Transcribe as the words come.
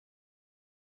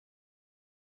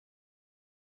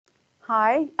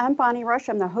Hi, I'm Bonnie Rush.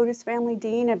 I'm the Hodes Family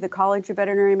Dean of the College of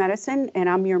Veterinary Medicine, and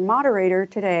I'm your moderator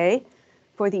today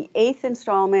for the 8th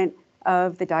installment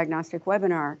of the Diagnostic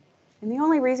webinar. And the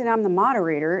only reason I'm the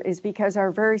moderator is because our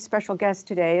very special guest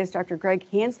today is Dr. Gregg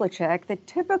Hanzlicek, the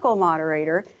typical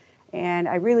moderator, and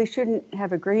I really shouldn't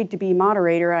have agreed to be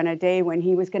moderator on a day when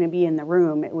he was going to be in the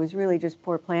room. It was really just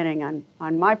poor planning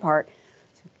on my part,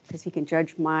 because he can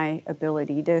judge my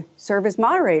ability to serve as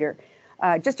moderator.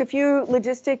 Just a few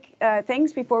logistic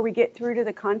things before we get through to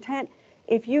the content.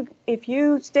 If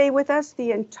you stay with us the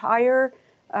entire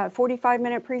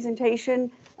 45-minute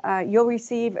presentation, you'll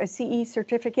receive a CE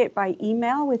certificate by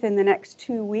email within the next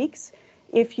 2 weeks.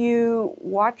 If you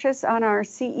watch us on our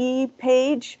CE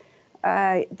page,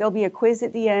 there'll be a quiz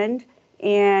at the end,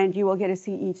 and you will get a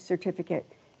CE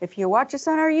certificate. If you watch us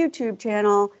on our YouTube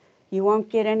channel, you won't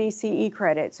get any CE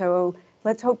credit. So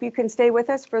let's hope you can stay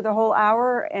with us for the whole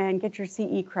hour and get your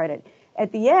CE credit.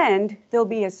 At the end, there'll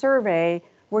be a survey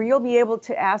where you'll be able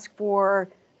to ask for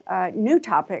new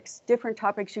topics, different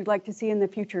topics you'd like to see in the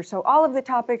future. So all of the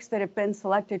topics that have been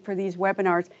selected for these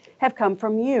webinars have come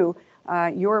from you,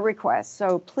 your requests.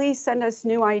 So please send us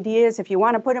new ideas. If you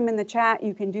want to put them in the chat,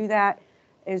 you can do that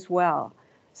as well.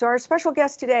 So our special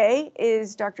guest today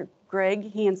is Dr.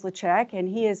 Gregg Hanzlicek, and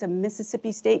he is a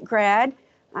Mississippi State grad.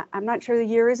 I'm not sure the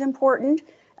year is important,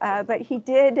 but he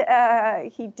did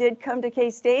come to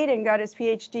K-State and got his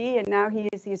PhD, and now he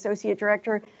is the Associate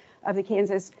Director of the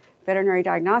Kansas Veterinary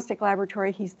Diagnostic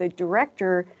Laboratory. He's the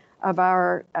Director of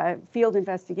our Field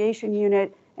Investigation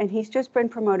Unit, and he's just been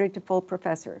promoted to full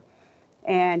professor.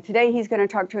 And today he's going to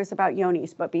talk to us about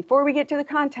Johne's. But before we get to the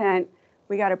content,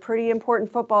 we got a pretty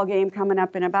important football game coming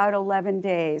up in about 11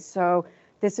 days. So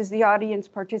this is the audience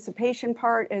participation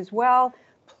part as well.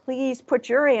 Please put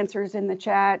your answers in the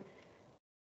chat.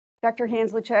 Dr.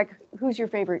 Hanzlicek, who's your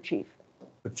favorite chief?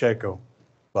 Pacheco,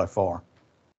 by far.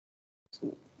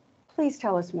 Please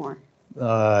tell us more.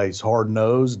 He's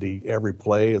hard-nosed. Every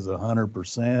play is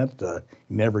 100%.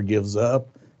 He never gives up.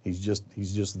 He's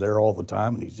just there all the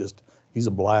time, and he's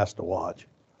a blast to watch.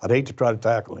 I'd hate to try to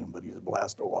tackle him, but he's a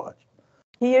blast to watch.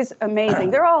 He is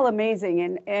amazing. They're all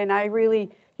amazing, and I really,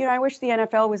 I wish the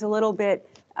NFL was a little bit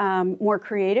more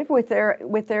creative with their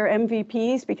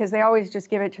MVPs, because they always just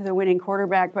give it to the winning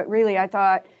quarterback. But really, I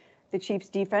thought the Chiefs'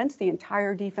 defense, the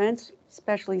entire defense,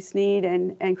 especially Snead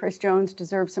and Chris Jones,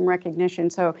 deserve some recognition.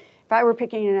 So if I were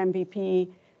picking an MVP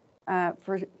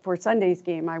for Sunday's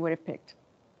game, I would have picked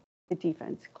the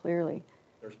defense, clearly.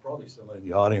 There's probably somebody in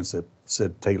the audience that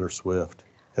said Taylor Swift.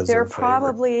 They're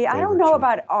probably, I don't know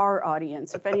about our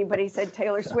audience, if anybody said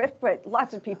Taylor Swift, but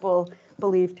lots of people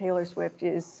believe Taylor Swift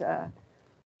is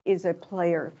a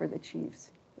player for the Chiefs.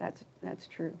 That's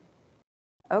true.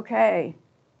 Okay.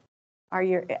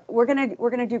 We're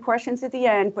gonna do questions at the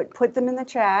end, but put them in the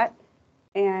chat.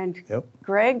 And yep.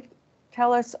 Gregg,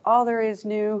 tell us all there is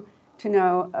new to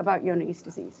know about Johne's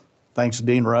disease. Thanks,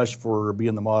 Dean Rush, for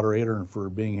being the moderator and for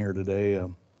being here today.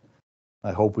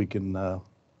 I hope we can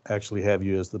actually have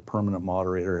you as the permanent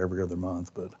moderator every other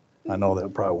month, but I know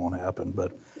that probably won't happen.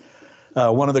 But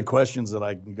one of the questions that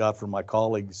I got from my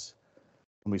colleagues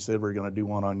when we said we were going to do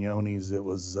one on Johne's, it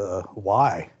was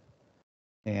why?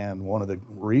 And one of the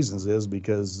reasons is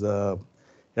because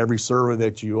every survey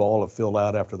that you all have filled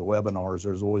out after the webinars,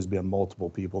 there's always been multiple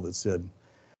people that said,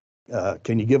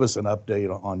 can you give us an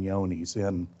update on Johne's?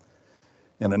 And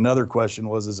another question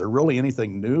was, is there really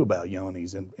anything new about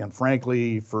Johne's? And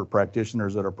frankly, for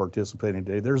practitioners that are participating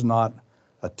today, there's not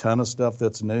a ton of stuff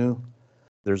that's new.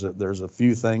 There's a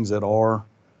few things that are,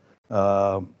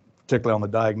 particularly on the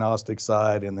diagnostic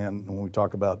side, and then when we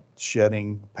talk about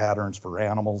shedding patterns for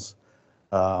animals.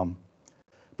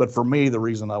 But for me, the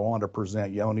reason I wanted to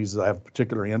present Johne's is I have a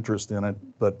particular interest in it,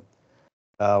 but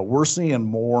we're seeing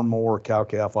more and more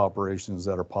cow-calf operations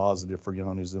that are positive for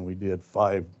Johne's than we did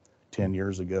 5-10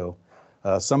 years ago.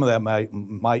 Some of that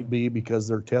might be because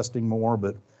they're testing more,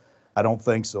 but I don't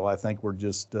think so. I think we're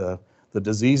just, the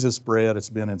disease has spread, it's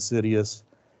been insidious,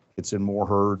 it's in more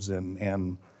herds,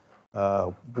 and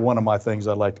one of my things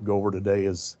I'd like to go over today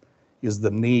is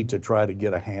the need to try to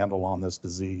get a handle on this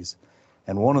disease.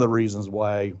 And one of the reasons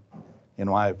why, in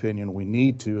my opinion, we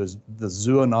need to is the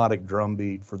zoonotic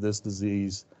drumbeat for this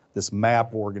disease, this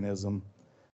MAP organism,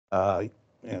 and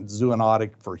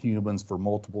zoonotic for humans for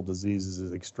multiple diseases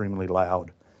is extremely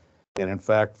loud. And in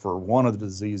fact, for one of the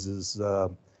diseases,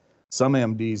 some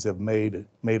MDs have made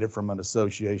it from an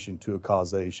association to a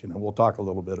causation. And we'll talk a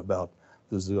little bit about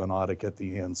the zoonotic at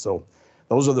the end. So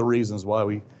those are the reasons why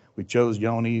we chose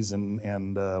Johne's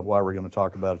and why we're going to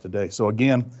talk about it today. So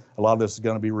again, a lot of this is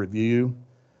going to be review,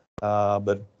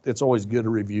 but it's always good to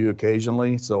review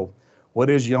occasionally. So What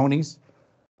is Johne's?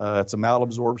 It's a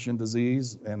malabsorption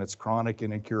disease, and it's chronic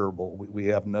and incurable. We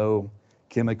have no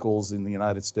chemicals in the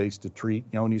United States to treat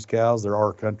Johne's cows. There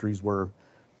are countries where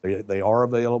they are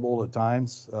available at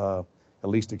times, at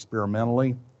least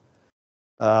experimentally.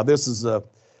 This is a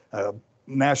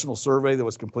national survey that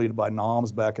was completed by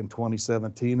NOMS back in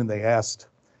 2017, and they asked,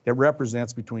 it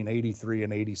represents between 83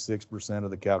 and 86%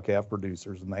 of the cow-calf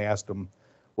producers, and they asked them,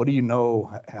 what do you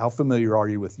know, how familiar are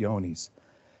you with Johne's?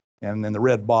 And in the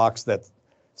red box, that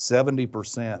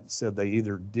 70% said they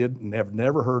either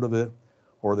never heard of it,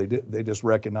 or they just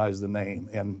recognized the name.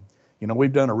 And you know,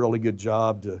 we've done a really good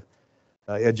job to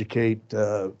educate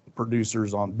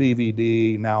producers on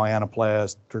BVD, now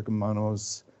anaplasm,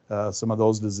 trichomonas, some of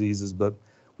those diseases, but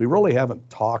we really haven't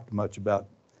talked much about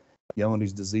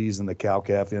Johne's disease in the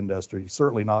cow-calf industry,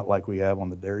 certainly not like we have on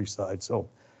the dairy side. So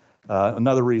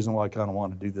another reason why I kind of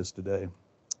want to do this today.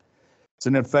 It's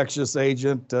an infectious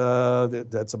agent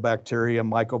that's a bacterium,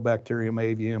 Mycobacterium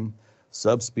avium,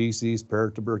 subspecies,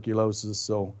 paratuberculosis.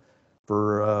 So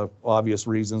for obvious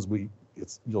reasons,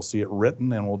 you'll see it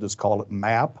written, and we'll just call it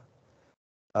MAP.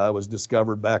 It was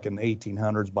discovered back in the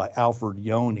 1800s by Alfred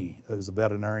Johne, who's a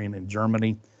veterinarian in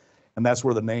Germany, and that's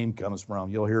where the name comes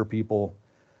from. You'll hear people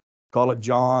call it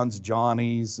John's,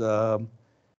 Johnny's.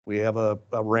 We have a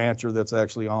rancher that's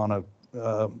actually on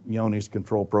a Johne's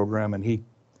control program, and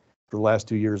for the last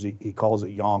 2 years, he calls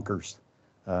it Yonkers.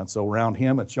 So around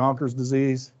him, it's Yonkers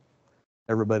disease.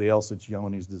 Everybody else, it's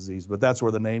Johne's disease. But that's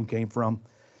where the name came from.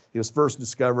 It was first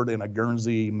discovered in a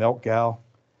Guernsey milk cow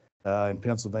in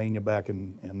Pennsylvania back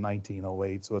in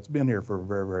 1908. So it's been here for a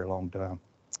very, very long time.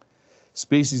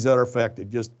 Species that are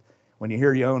affected, just when you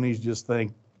hear Johne's, just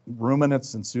think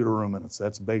ruminants and pseudoruminants.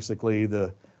 That's basically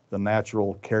the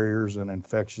natural carriers and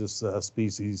infectious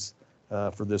species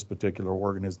for this particular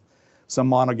organism. Some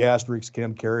monogastrics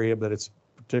can carry it, but it's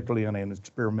particularly in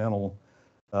experimental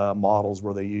models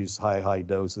where they use high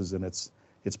doses, and it's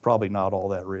probably not all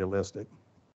that realistic.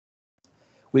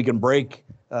 We can break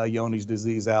Johne's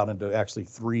disease out into actually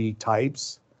 3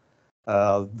 types.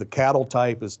 The cattle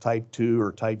type is type 2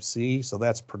 or type C, so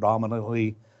that's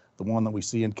predominantly the one that we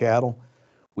see in cattle.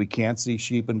 We can't see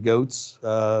sheep and goats.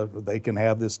 They can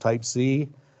have this type C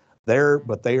there,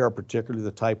 but they are particularly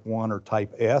the type 1 or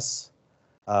type S.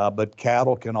 But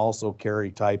cattle can also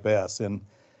carry type S. And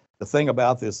the thing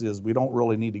about this is we don't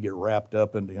really need to get wrapped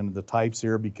up into the types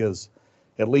here, because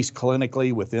at least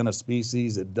clinically within a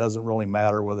species, it doesn't really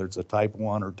matter whether it's a type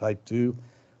 1 or type 2.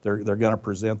 They're going to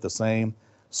present the same.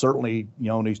 Certainly,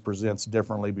 Johne's presents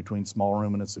differently between small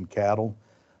ruminants and cattle,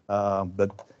 but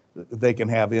they can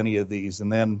have any of these.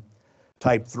 And then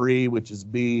type 3, which is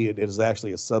B, it is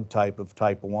actually a subtype of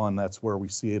type 1. That's where we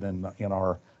see it in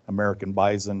our American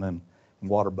bison and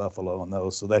water buffalo and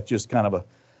those. So that's just kind of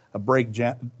a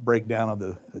breakdown of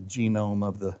the genome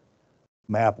of the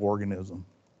MAP organism.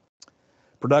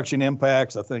 Production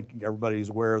impacts, I think everybody's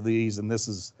aware of these, and this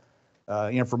is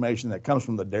information that comes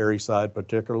from the dairy side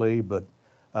particularly, but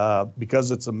because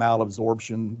it's a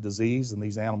malabsorption disease and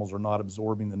these animals are not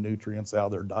absorbing the nutrients out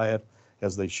of their diet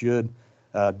as they should,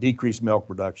 decreased milk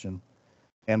production.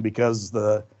 And because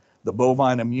the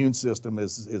bovine immune system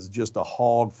is just a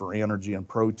hog for energy and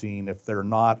protein, if they're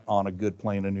not on a good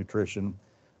plane of nutrition,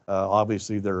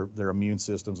 obviously their immune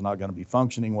system's not going to be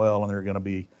functioning well, and they're going to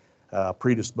be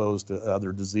predisposed to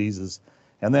other diseases.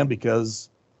 And then because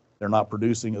they're not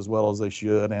producing as well as they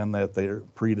should, and that they're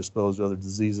predisposed to other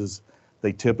diseases,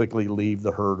 they typically leave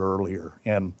the herd earlier.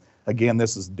 And again,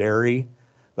 this is dairy,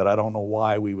 but I don't know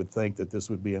why we would think that this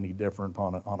would be any different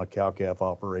on a cow-calf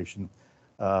operation.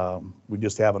 We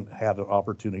just haven't had an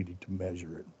opportunity to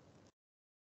measure it.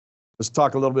 Let's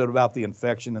talk a little bit about the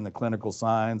infection and the clinical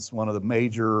signs. One of the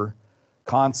major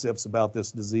concepts about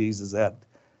this disease is that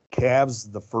calves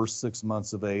the first 6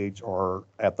 months of age are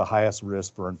at the highest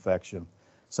risk for infection.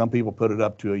 Some people put it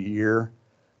up to a year,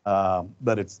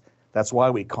 but that's why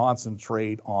we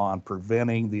concentrate on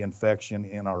preventing the infection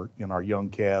in our young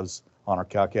calves on our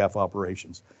cow-calf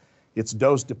operations. It's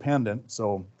dose dependent,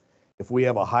 so if we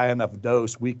have a high enough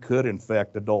dose, we could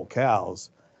infect adult cows,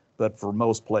 but for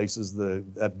most places,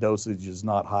 that dosage is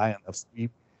not high enough.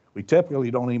 We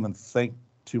typically don't even think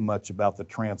too much about the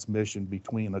transmission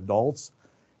between adults.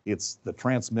 The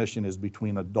transmission is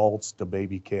between adults to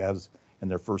baby calves in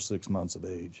their first 6 months of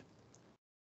age.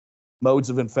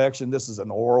 Modes of infection, this is an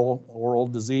oral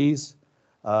disease,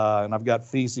 and I've got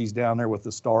feces down there with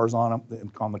the stars on them.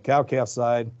 And on the cow-calf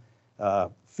side,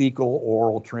 fecal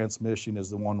oral transmission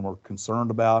is the one we're concerned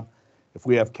about. If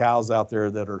we have cows out there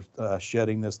that are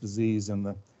shedding this disease and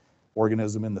the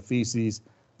organism in the feces,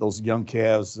 those young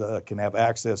calves can have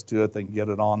access to it. They can get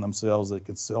it on themselves. They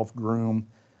can self-groom.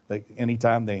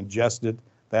 Anytime they ingest it,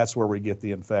 that's where we get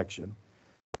the infection.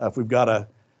 If we've got a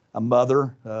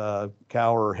mother,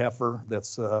 cow or heifer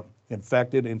that's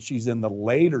infected and she's in the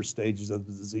later stages of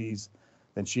the disease,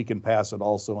 then she can pass it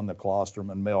also in the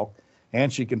colostrum and milk,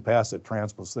 and she can pass it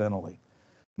transplacentally.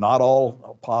 Not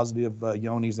all positive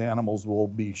Johne's animals will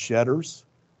be shedders.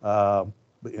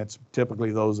 But it's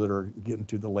typically those that are getting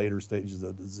to the later stages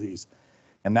of the disease.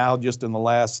 And now just in the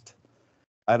last,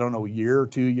 I don't know, year or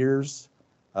 2 years,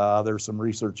 there's some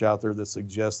research out there that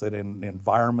suggests that in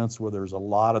environments where there's a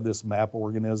lot of this MAP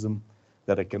organism,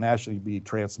 that it can actually be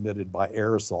transmitted by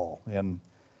aerosol. And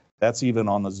that's even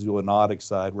on the zoonotic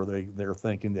side, where they're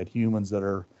thinking that humans that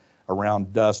are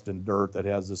around dust and dirt that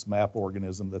has this MAP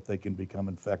organism, that they can become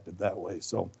infected that way.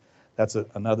 So that's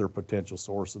another potential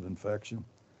source of infection.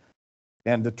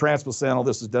 And the transplacental,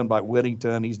 this is done by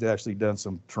Whittington. He's actually done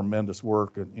some tremendous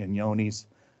work in Johne's.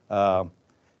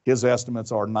 His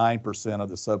estimates are 9% of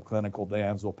the subclinical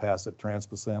dams will pass it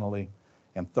transplacentally,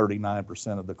 and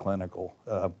 39% of the clinical.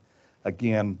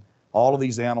 Again, all of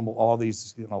these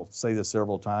say this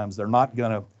several times, they're not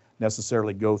going to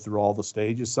necessarily go through all the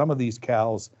stages. Some of these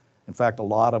cows, in fact, a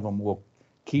lot of them will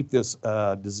keep this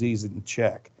disease in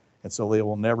check. And so they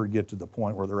will never get to the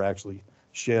point where they're actually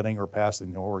shedding or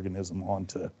passing the organism on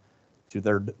to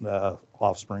their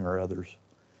offspring or others.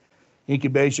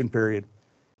 Incubation period,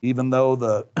 even though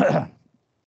the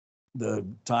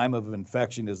time of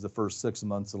infection is the first 6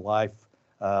 months of life,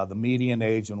 the median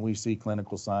age when we see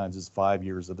clinical signs is 5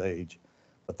 years of age.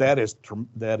 But that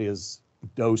is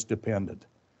dose dependent.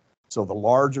 So the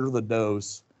larger the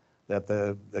dose that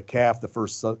the calf, the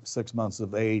first 6 months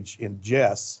of age,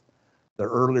 ingests, the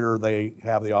earlier they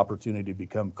have the opportunity to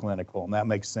become clinical. And that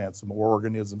makes sense. The more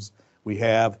organisms we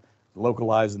have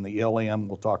localized in the ileum,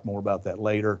 we'll talk more about that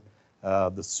later,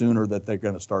 the sooner that they're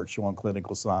going to start showing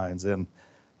clinical signs. And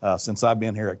since I've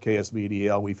been here at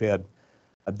KSVDL, we've had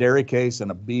a dairy case and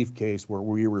a beef case where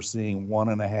we were seeing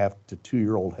 1.5 to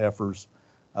 2-year-old heifers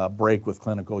break with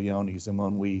clinical Johne's. And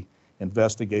when we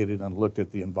investigated and looked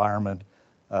at the environment,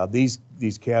 these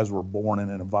calves were born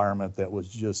in an environment that was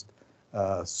just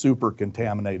super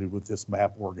contaminated with this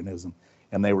MAP organism,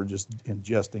 and they were just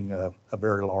ingesting a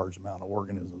very large amount of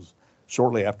organisms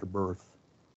shortly after birth.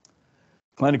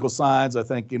 Clinical signs, I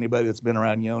think anybody that's been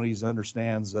around Johne's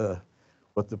understands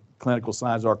what the clinical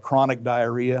signs are. Chronic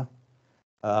diarrhea,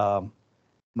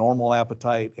 normal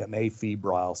appetite, and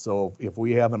afebrile. So if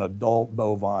we have an adult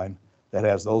bovine that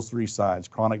has those 3 signs,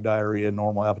 chronic diarrhea,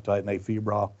 normal appetite, and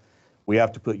afebrile, we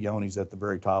have to put Johne's at the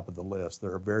very top of the list.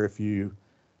 There are very few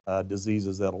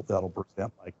diseases that'll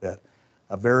present like that.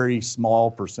 A very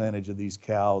small percentage of these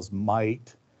cows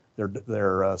might,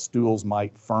 their stools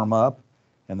might firm up,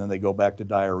 and then they go back to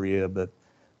diarrhea. But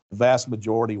the vast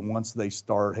majority, once they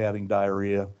start having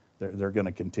diarrhea, they're going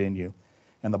to continue.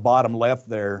 And the bottom left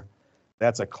there,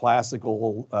 that's a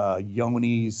classical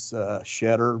Johne's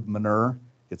shedder manure.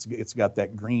 It's got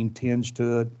that green tinge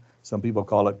to it. Some people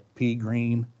call it pea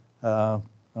green. I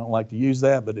don't like to use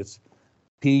that, but it's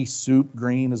pea soup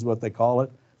green is what they call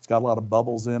it. It's got a lot of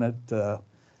bubbles in it.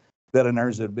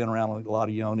 Veterinarians that have been around a lot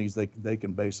of Johne's, they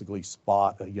can basically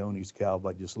spot a Johne's cow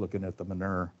by just looking at the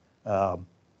manure.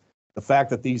 The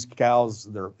fact that these cows,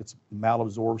 it's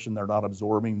malabsorption, they're not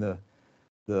absorbing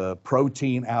the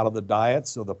protein out of the diet.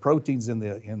 So the protein's in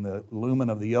the lumen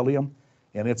of the ileum,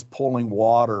 and it's pulling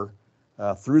water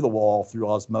through the wall through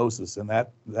osmosis, and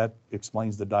that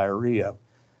explains the diarrhea.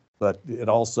 But it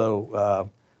also,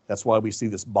 that's why we see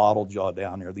this bottle jaw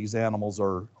down here. These animals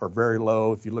are very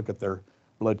low. If you look at their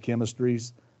blood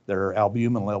chemistries, their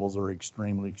albumin levels are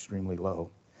extremely, extremely low.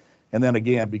 And then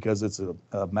again, because it's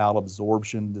a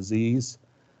malabsorption disease,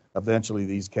 eventually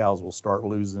these cows will start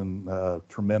losing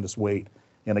tremendous weight.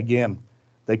 And again,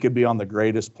 they could be on the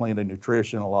greatest plane of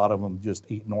nutrition. A lot of them just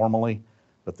eat normally,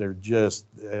 but they're just,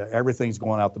 everything's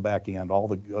going out the back end. All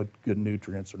the good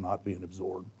nutrients are not being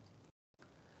absorbed.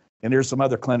 And here's some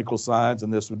other clinical signs,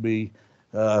 and this would be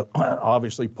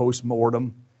obviously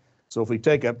post-mortem. So if we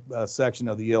take a section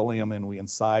of the ileum and we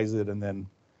incise it and then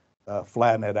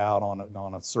flatten it out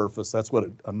on a surface, that's what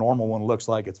a normal one looks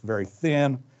like. It's very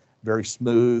thin, very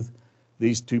smooth.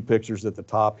 These 2 pictures at the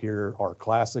top here are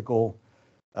classical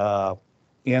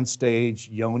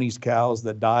end-stage Johne's cows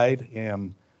that died.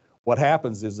 And what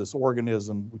happens is this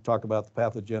organism, we talk about the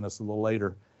pathogenesis a little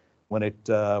later, when it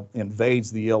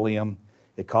invades the ileum,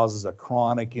 it causes a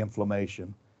chronic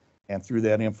inflammation. And through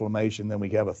that inflammation, then we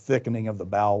have a thickening of the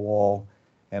bowel wall.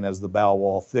 And as the bowel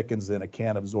wall thickens, then it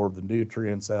can't absorb the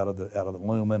nutrients out of the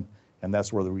lumen. And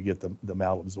that's where we get the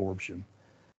malabsorption.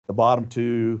 The bottom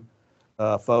two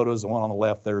photos, the one on the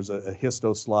left, there's a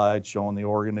histo slide showing the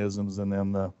organisms, and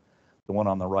then the one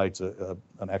on the right's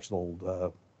an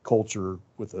actual culture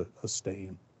with a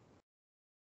stain.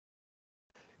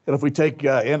 And if we take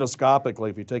endoscopically,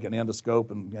 if you take an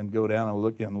endoscope and go down and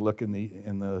look in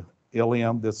the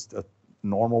ileum, this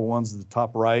normal one's the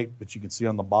top right, but you can see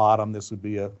on the bottom, this would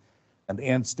be an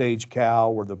end stage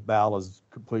cow where the bowel is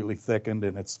completely thickened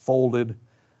and it's folded.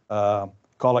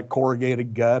 Call it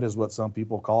corrugated gut is what some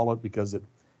people call it, because it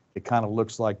kind of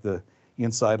looks like the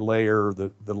inside layer,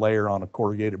 the layer on a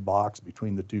corrugated box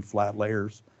between the two flat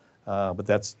layers. But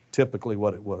that's typically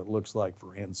what it looks like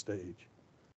for end stage.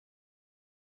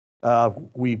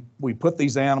 We put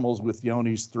these animals with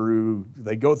yonis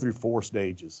they go through 4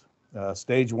 stages.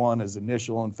 Stage 1 is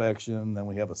initial infection, then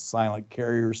we have a silent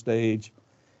carrier stage,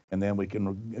 and then we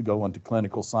can go into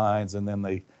clinical signs, and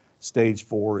then stage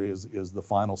 4 is the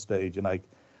final stage. And I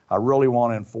really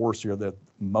want to enforce here that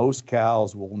most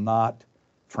cows will not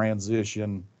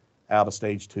transition out of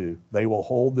stage 2. They will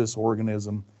hold this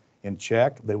organism in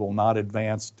check. They will not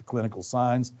advance to clinical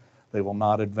signs. They will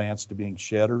not advance to being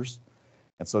shedders.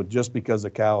 And so just because a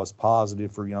cow is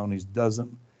positive for yonis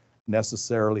doesn't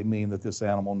necessarily mean that this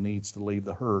animal needs to leave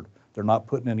the herd. They're not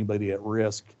putting anybody at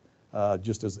risk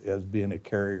just as being a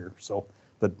carrier. So,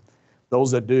 but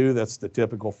those that do, that's the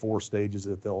typical 4 stages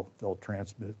that they'll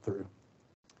transmit through.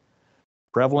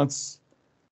 Prevalence,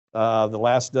 the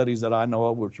last studies that I know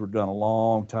of, which were done a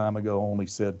long time ago, only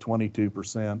said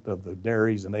 22% of the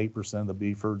dairies and 8% of the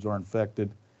beef herds are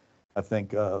infected. I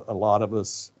think a lot of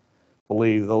us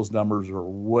believe those numbers are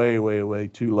way, way, way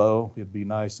too low. It'd be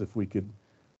nice if we could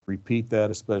repeat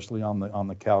that, especially on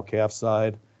the cow-calf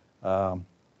side.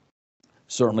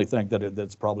 Certainly think that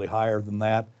that's probably higher than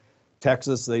that.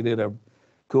 Texas, they did a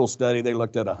cool study. They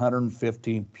looked at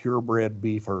 115 purebred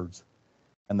beef herds,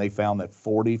 and they found that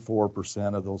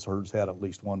 44% of those herds had at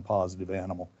least one positive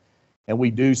animal. And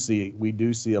we do see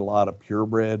a lot of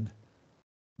purebred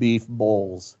beef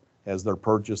bulls as they're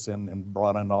purchased and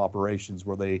brought into operations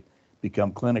where they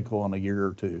become clinical in a year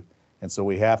or 2. And so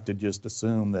we have to just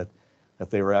assume that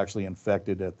they were actually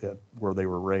infected at where they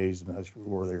were raised and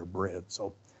where they were bred.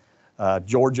 So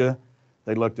Georgia,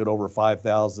 they looked at over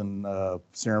 5,000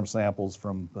 serum samples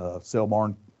from sale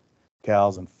barn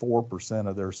cows, and 4%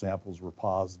 of their samples were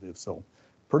positive. So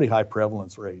pretty high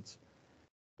prevalence rates.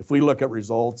 If we look at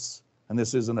results, and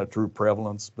this isn't a true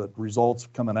prevalence, but results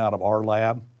coming out of our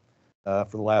lab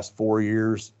for the last 4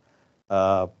 years,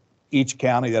 each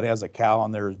county that has a cow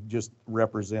on there just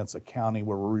represents a county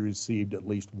where we received at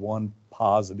least one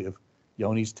positive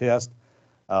Johne's test.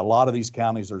 A lot of these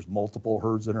counties, there's multiple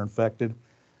herds that are infected.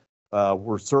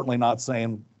 We're certainly not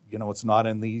saying, it's not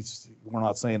in these. We're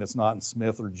not saying it's not in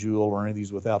Smith or Jewel or any of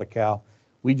these without a cow.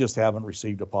 We just haven't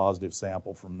received a positive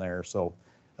sample from there. So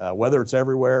whether it's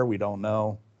everywhere, we don't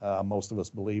know. Most of us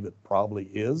believe it probably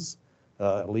is,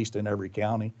 at least in every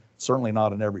county. Certainly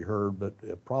not in every herd, but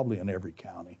probably in every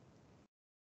county.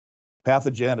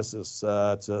 Pathogenesis,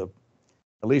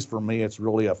 at least for me, it's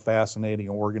really a fascinating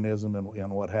organism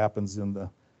and what happens in the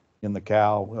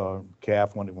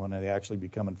calf when they actually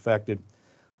become infected.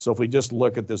 So if we just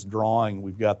look at this drawing,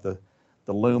 we've got the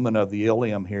lumen of the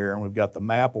ileum here, and we've got the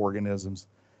map organisms,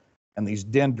 and these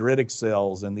dendritic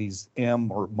cells and these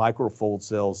M or microfold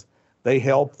cells, they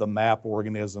help the map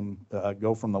organism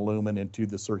go from the lumen into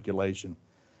the circulation.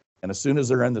 And as soon as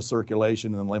they're in the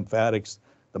circulation and the lymphatics,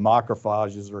 the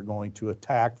macrophages are going to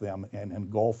attack them and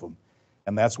engulf them.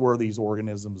 And that's where these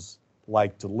organisms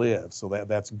like to live. So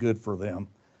that's good for them.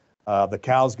 The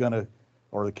calf's going to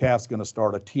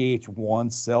start a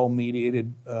Th1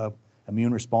 cell-mediated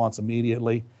immune response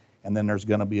immediately, and then there's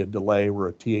going to be a delay where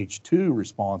a Th2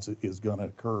 response is going to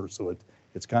occur. So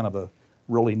it's kind of a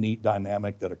really neat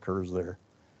dynamic that occurs there.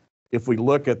 If we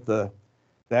look at the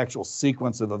actual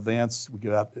sequence of events, we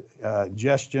got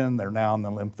ingestion, they're now in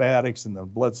the lymphatics and the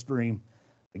bloodstream.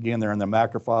 Again, they're in the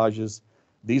macrophages.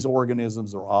 These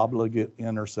organisms are obligate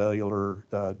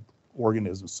intercellular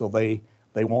organisms, so they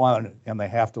want and they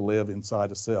have to live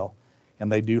inside a cell, and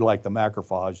they do like the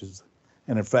macrophages.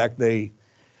 And in fact, they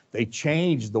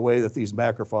change the way that these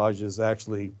macrophages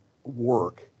actually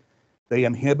work. They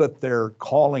inhibit their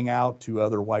calling out to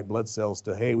other white blood cells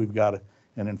to, hey, we've got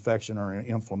an infection or an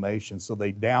inflammation. So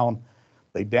they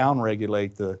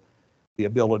down-regulate the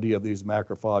ability of these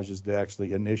macrophages to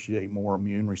actually initiate more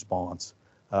immune response.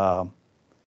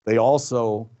 They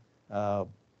also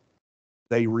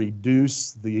they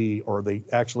reduce they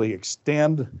actually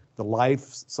extend the life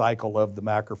cycle of the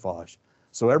macrophage.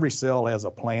 So every cell has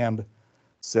a planned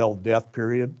cell death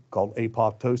period called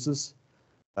apoptosis.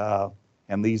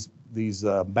 And these these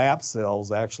MAP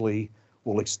cells actually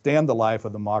will extend the life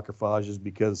of the macrophages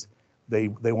because they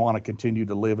want to continue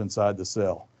to live inside the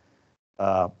cell.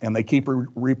 And they keep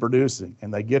reproducing,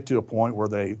 and they get to a point where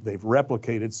they've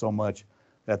replicated so much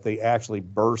that they actually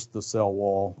burst the cell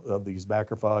wall of these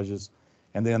macrophages,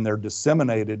 and then they're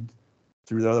disseminated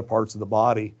through the other parts of the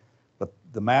body. But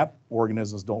the MAP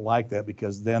organisms don't like that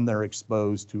because then they're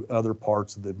exposed to other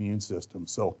parts of the immune system.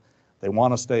 So they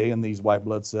want to stay in these white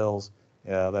blood cells.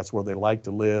 That's where they like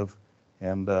to live,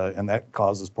 and that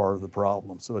causes part of the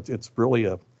problem. So it's really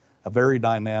a very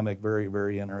dynamic, very,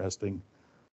 very interesting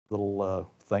little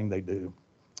thing they do.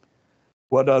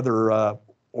 What other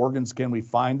organs can we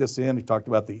find this in? We talked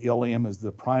about the ileum as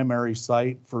the primary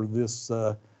site for this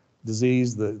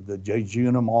disease. The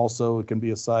jejunum also can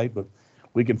be a site, but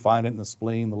we can find it in the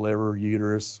spleen, the liver,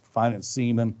 uterus, find it in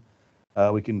semen.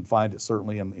 We can find it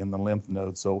certainly in the lymph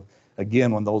nodes. So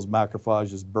again, when those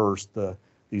macrophages burst,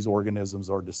 these organisms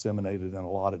are disseminated in a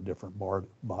lot of different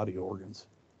body organs.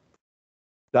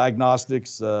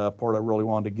 Diagnostics, part I really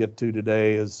wanted to get to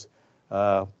today is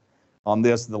on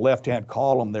this, the left-hand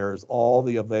column there is all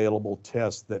the available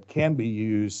tests that can be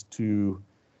used to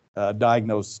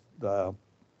diagnose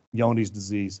Johne's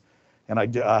disease. And I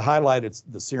highlighted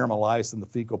the serum ELISA and the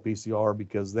fecal PCR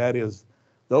because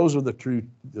those are the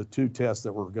two tests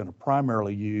that we're going to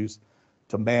primarily use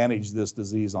to manage this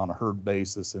disease on a herd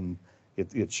basis. And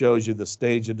it shows you the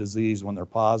stage of disease when they're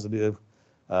positive,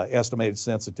 estimated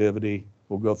sensitivity.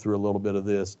 We'll go through a little bit of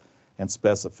this, and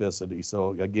specificity.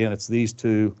 So again, it's these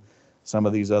two. Some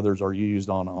of these others are used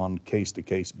on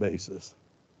case-to-case basis.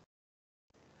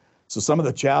 So some of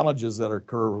the challenges that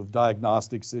occur with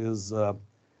diagnostics is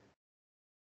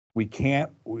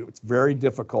it's very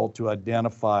difficult to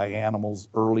identify animals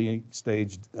early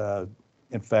stage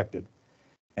infected.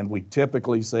 And we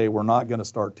typically say we're not going to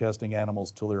start testing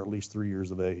animals till they're at least 3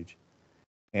 years of age.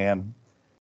 And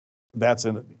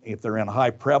if they're in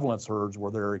high prevalence herds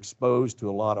where they're exposed to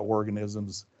a lot of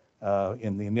organisms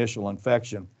in the initial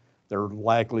infection, they're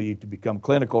likely to become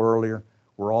clinical earlier.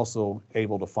 We're also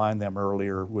able to find them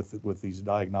earlier with these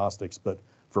diagnostics. But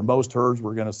for most herds,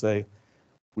 we're going to say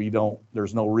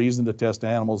there's no reason to test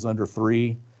animals under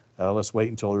 3. Let's wait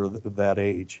until they're that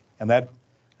age. And that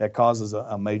causes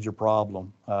a major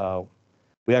problem.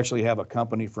 We actually have a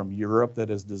company from Europe that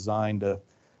has designed a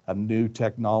new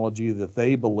technology that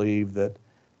they believe that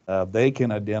they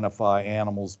can identify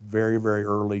animals very, very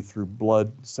early through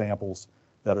blood samples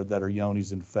that are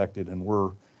Johne's infected. And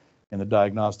we're in the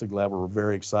diagnostic lab, we're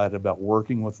very excited about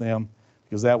working with them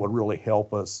because that would really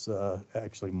help us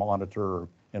actually monitor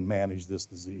and manage this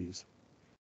disease.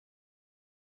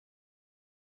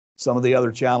 Some of the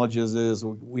other challenges is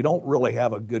we don't really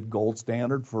have a good gold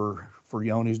standard for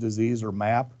Johne's disease or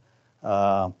MAP.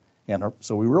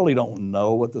 So we really don't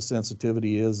know what the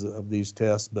sensitivity is of these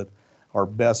tests, but our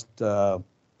best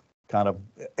kind of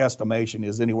estimation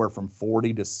is anywhere from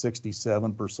 40 to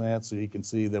 67%. So you can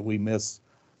see that we miss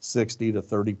 60 to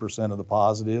 30% of the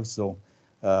positives. So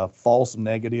false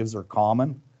negatives are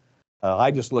common. I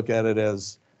just look at it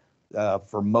as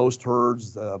for most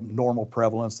herds, normal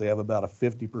prevalence, they have about a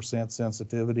 50%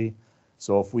 sensitivity.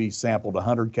 So if we sampled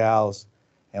 100 cows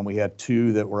and we had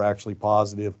 2 that were actually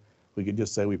positive, we could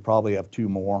just say we probably have 2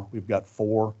 more. We've got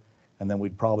 4, and then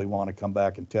we'd probably want to come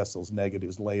back and test those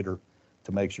negatives later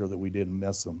to make sure that we didn't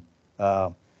miss them.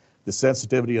 The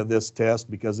sensitivity of this test,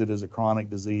 because it is a chronic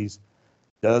disease,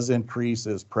 does increase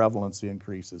as prevalence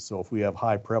increases. So if we have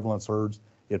high prevalence herds,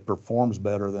 it performs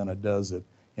better than it does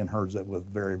in herds that with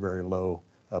very, very low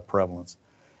prevalence.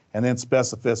 And then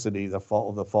specificity,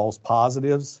 the false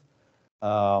positives.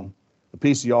 The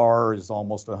PCR is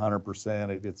almost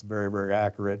 100%. It's very, very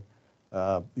accurate.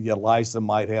 The ELISA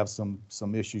might have some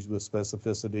issues with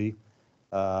specificity.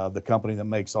 The company that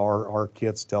makes our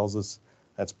kits tells us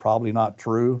that's probably not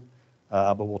true,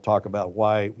 but we'll talk about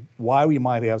why we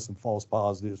might have some false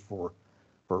positives for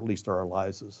at least our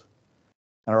ELISAs.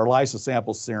 And our ELISA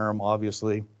sample serum,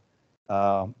 obviously,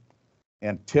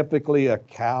 and typically a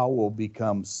cow will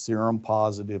become serum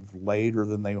positive later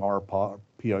than they are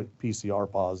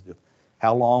PCR positive.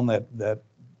 How long that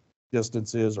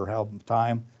distance is or how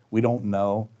time, we don't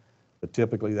know, but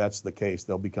typically that's the case.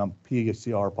 They'll become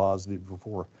PCR positive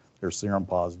before they're serum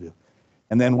positive.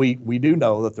 And then we do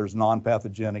know that there's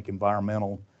non-pathogenic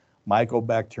environmental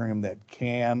mycobacterium that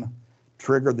can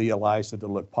trigger the ELISA to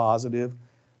look positive.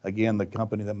 Again, the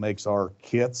company that makes our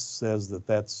kits says that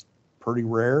that's pretty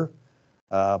rare.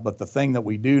 But the thing that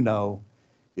we do know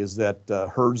is that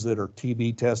herds that are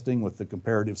TB testing with the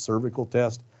comparative cervical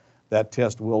test, that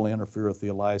test will interfere with the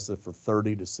ELISA for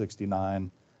 30 to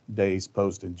 69 days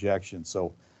post-injection.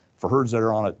 So for herds that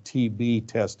are on a TB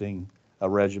testing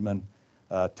regimen,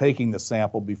 taking the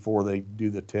sample before they do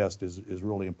the test is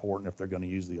really important if they're going to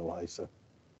use the ELISA.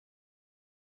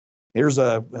 Here's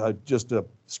just a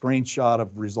screenshot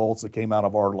of results that came out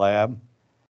of our lab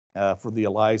for the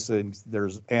ELISA. And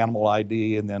there's animal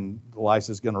ID, and then the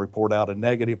ELISA is going to report out a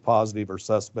negative, positive, or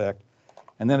suspect.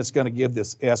 And then it's going to give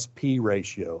this SP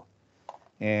ratio.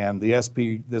 And the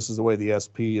SP, this is the way the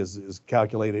SP is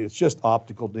calculated. It's just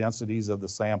optical densities of the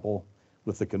sample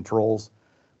with the controls.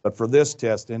 But for this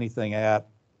test, anything at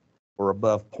or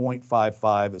above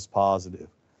 0.55 is positive.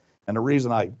 And the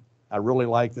reason I really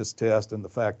like this test and the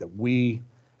fact that we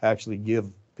actually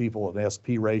give people an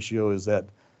SP ratio is that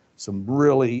some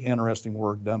really interesting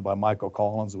work done by Michael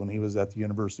Collins when he was at the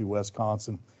University of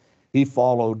Wisconsin. He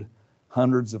followed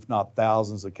hundreds, if not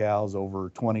thousands, of cows over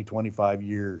 20, 25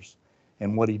 years.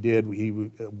 And what he did, he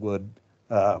would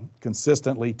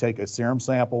consistently take a serum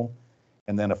sample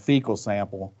and then a fecal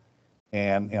sample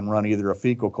and run either a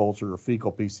fecal culture or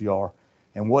fecal PCR.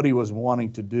 And what he was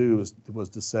wanting to do was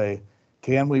to say,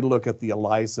 can we look at the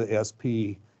ELISA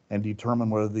SP and determine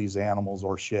whether these animals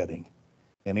are shedding?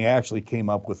 And he actually came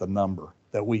up with a number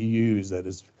that we use that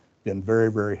has been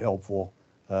very, very helpful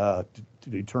to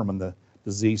determine the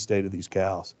disease state of these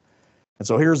cows. And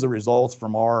so here's the results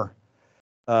from our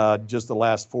just the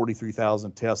last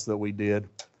 43,000 tests that we did.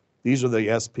 These are the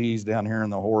SPs down here in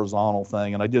the horizontal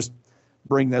thing. And I just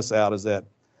bring this out is that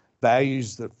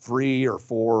values that 3 or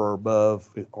 4 or above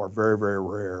are very, very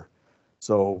rare.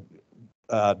 So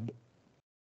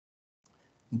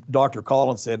Dr.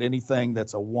 Collins said anything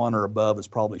that's a 1 or above is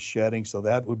probably shedding. So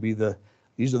that would be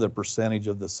these are the percentage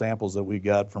of the samples that we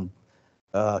got from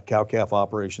cow-calf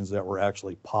operations that were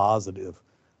actually positive.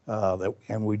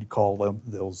 And we'd call them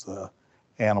those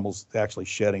animals actually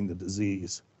shedding the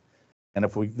disease. And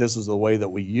this is the way that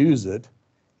we use it,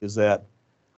 is that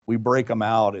we break them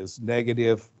out as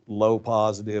negative, low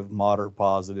positive, moderate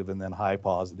positive, and then high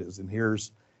positives. And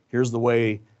here's the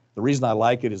way, the reason I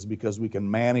like it is because we can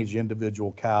manage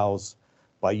individual cows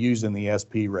by using the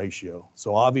SP ratio.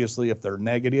 So obviously if they're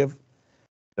negative,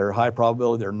 they're high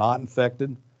probability they're not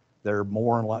infected, they're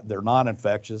not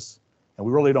infectious, and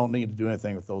we really don't need to do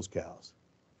anything with those cows.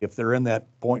 If they're in that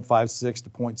 0.56 to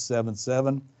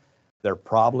 0.77, they're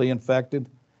probably infected,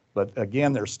 but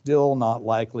again, they're still not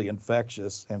likely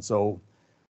infectious. And so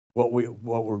what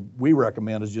we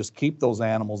recommend is just keep those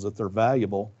animals if they're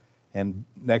valuable, and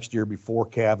next year before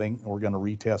calving, we're going to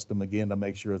retest them again to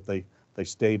make sure that they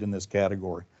stayed in this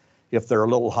category. If they're a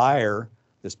little higher,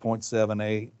 this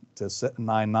 0.78 to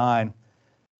 99,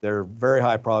 they're very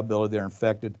high probability they're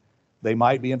infected. They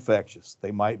might be infectious.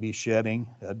 They might be shedding.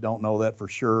 I don't know that for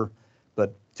sure.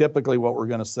 But typically what we're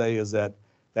going to say is that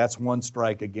that's one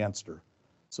strike against her.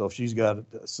 So if she's got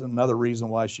another reason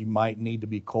why she might need to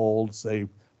be cold, say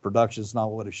production's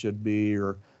not what it should be,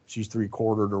 or she's 3/4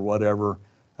 or whatever,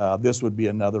 this would be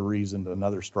another reason,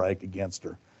 another strike against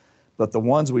her. But the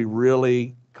ones we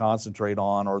really concentrate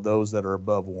on are those that are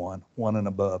above 1 and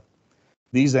above.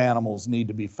 These animals need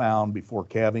to be found before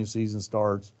calving season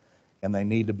starts, and they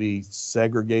need to be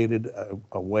segregated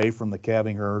away from the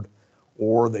calving herd,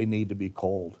 or they need to be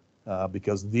cold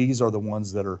because these are the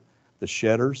ones that are the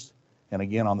shedders. And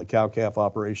again, on the cow-calf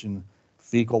operation,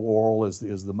 fecal oral is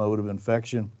the mode of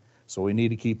infection. So we need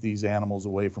to keep these animals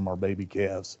away from our baby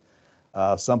calves.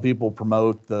 Some people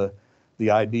promote the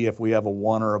idea if we have a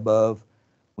 1 or above,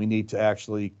 we need to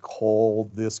actually cull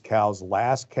this cow's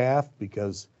last calf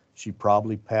because she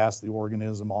probably passed the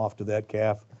organism off to that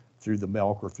calf through the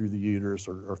milk or through the uterus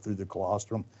or through the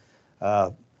colostrum.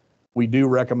 We do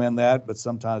recommend that, but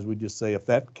sometimes we just say if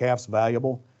that calf's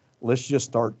valuable, let's just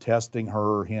start testing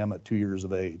her or him at 2 years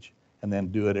of age and then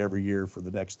do it every year for the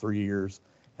next 3 years.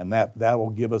 And that will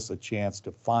give us a chance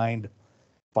to find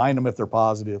them if they're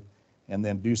positive and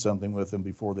then do something with them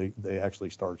before they actually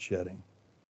start shedding.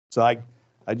 So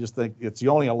I just think it's the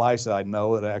only ELISA I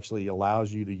know that actually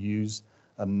allows you to use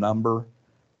a number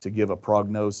to give a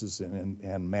prognosis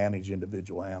and manage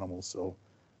individual animals. So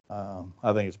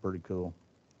I think it's pretty cool.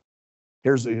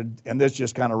 And this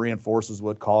just kind of reinforces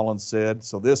what Collins said.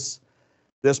 So this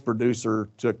producer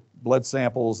took blood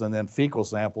samples and then fecal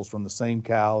samples from the same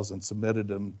cows and submitted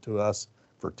them to us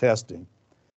for testing.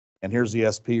 And here's the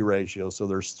SP ratio. So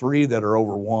there's 3 that are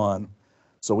over 1.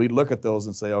 So we look at those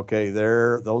and say, okay,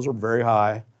 those are very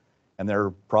high and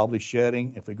they're probably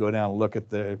shedding. If we go down and look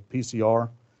at the PCR,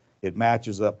 it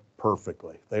matches up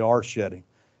perfectly. They are shedding.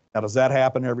 Now, does that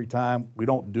happen every time? We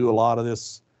don't do a lot of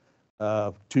this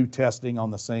 2 testing on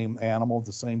the same animal at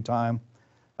the same time.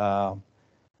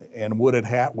 And would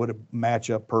it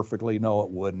match up perfectly? No, it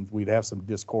wouldn't. We'd have some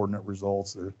discordant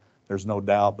results. there's no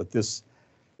doubt, but this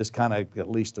kind of, at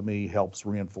least to me, helps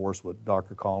reinforce what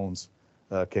Dr. Collins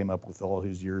came up with all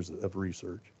his years of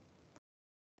research.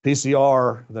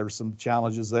 PCR, there's some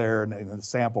challenges there, and the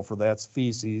sample for that's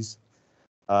feces.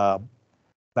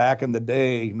 Back in the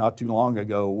day, not too long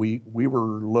ago, we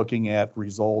were looking at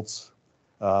results,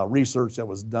 research that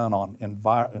was done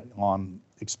on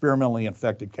experimentally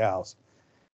infected cows.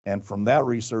 And from that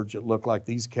research, it looked like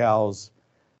these cows,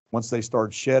 once they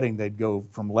start shedding, they'd go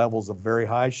from levels of very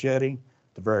high shedding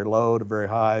to very low to very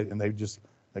high, and they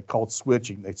call it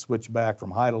switching. They'd switch back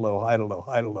from high to low, high to low,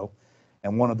 high to low.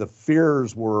 And one of the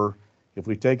fears were, if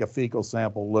we take a fecal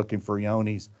sample looking for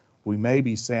yonis, we may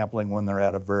be sampling when they're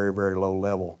at a very, very low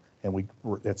level, and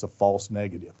it's a false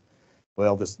negative.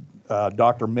 Well, this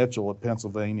Dr. Mitchell at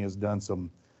Pennsylvania has done some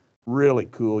really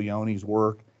cool yonis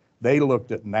work. They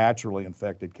looked at naturally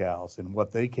infected cows, and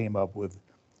what they came up with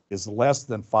is less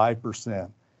than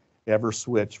 5% ever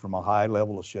switch from a high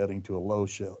level of shedding to a low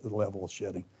level of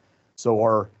shedding. So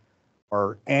our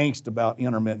angst about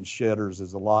intermittent shedders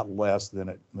is a lot less than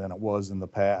it was in the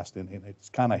past, and it's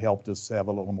kind of helped us have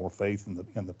a little more faith in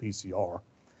the PCR.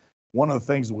 One of the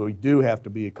things that we do have to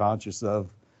be conscious of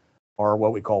are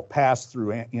what we call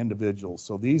pass-through individuals.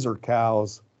 So these are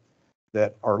cows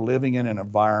that are living in an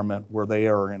environment where they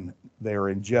are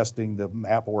ingesting the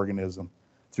MAP organism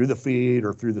through the feed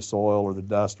or through the soil or the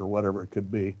dust or whatever it could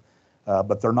be,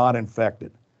 but they're not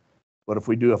infected. But if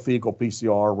we do a fecal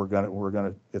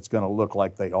PCR, it's gonna look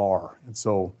like they are. And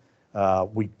so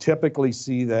we typically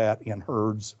see that in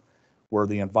herds where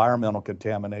the environmental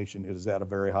contamination is at a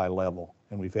very high level.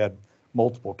 And we've had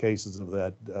multiple cases of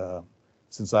that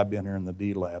since I've been here in the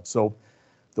D lab. So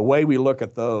the way we look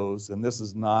at those, and this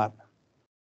is not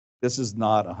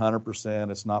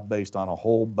 100%, it's not based on a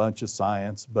whole bunch of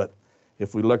science, but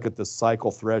if we look at the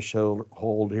cycle threshold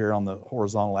here on the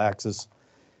horizontal axis,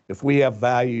 if we have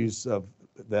values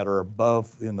that are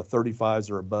above, in the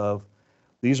 35s or above,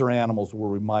 these are animals where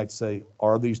we might say,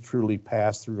 are these truly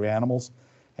pass-through animals?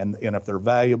 And if they're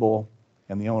valuable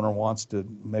and the owner wants to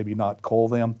maybe not cull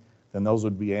them, then those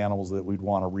would be animals that we'd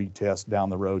want to retest down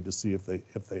the road to see if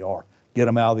they are. Get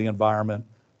them out of the environment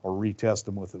or retest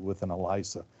them with an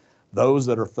ELISA. Those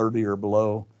that are 30 or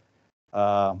below,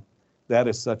 that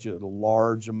is such a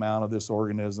large amount of this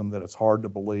organism that it's hard to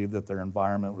believe that their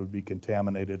environment would be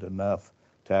contaminated enough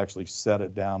to actually set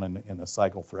it down in a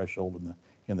cycle threshold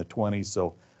in the 20s.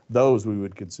 So those we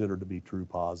would consider to be true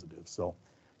positives. So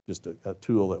just a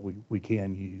tool that we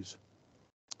can use.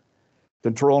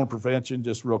 Control and prevention,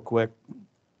 just real quick.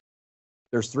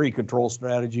 There's 3 control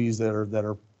strategies that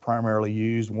are primarily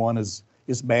used. One is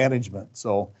management.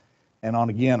 So, and on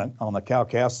the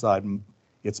cow-calf side,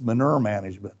 it's manure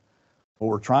management. What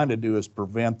we're trying to do is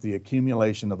prevent the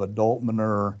accumulation of adult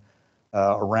manure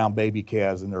around baby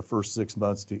calves in their first 6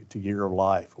 months to year of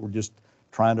life. We're just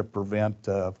trying to prevent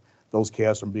those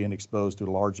calves from being exposed to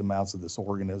large amounts of this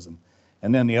organism.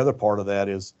 And then the other part of that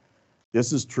is,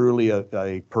 this is truly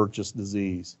a purchase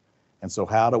disease. And so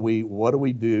what do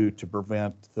we do to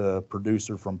prevent the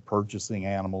producer from purchasing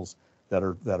animals that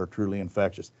are truly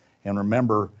infectious? And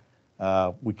remember,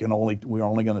 we're only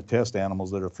going to test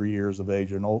animals that are 3 years of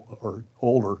age or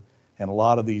older. And a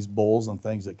lot of these bulls and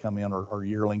things that come in are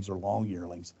yearlings or long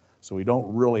yearlings. So we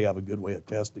don't really have a good way of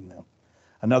testing them.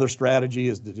 Another strategy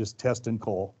is to just test and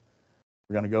cull.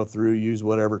 We're going to go through, use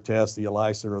whatever test, the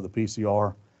ELISA or the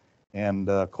PCR, and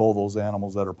cull those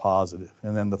animals that are positive.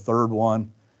 And then the third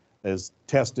one is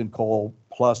test and cull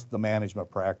plus the management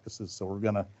practices. So we're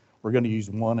gonna use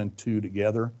 1 and 2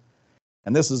 together.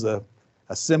 And this is a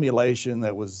simulation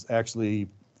that was actually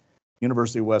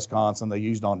University of Wisconsin. They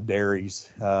used on dairies,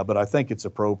 but I think it's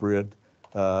appropriate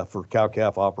for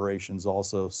cow-calf operations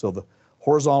also. So the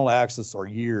horizontal axis are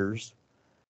years,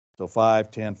 so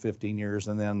 5, 10, 15 years,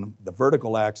 and then the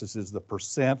vertical axis is the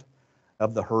percent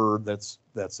of the herd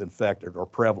that's infected or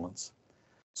prevalence.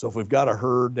 So if we've got a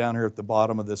herd down here at the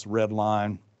bottom of this red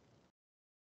line,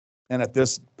 and at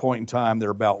this point in time,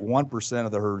 they're about 1%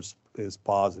 of the herd is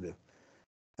positive.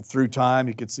 And through time,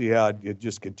 you can see how it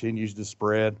just continues to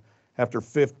spread. After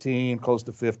 15, close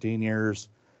to 15 years,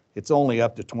 it's only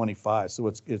up to 25. So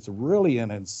it's really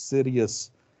an insidious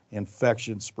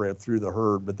infection spread through the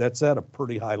herd, but that's at a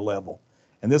pretty high level.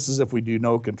 And this is if we do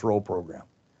no control program.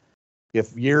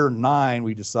 If year 9,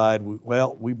 we decide,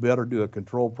 well, we better do a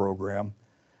control program,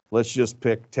 let's just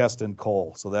pick test and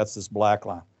cull. So that's this black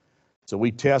line. So we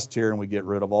test here and we get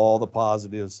rid of all the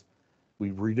positives.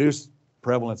 We reduce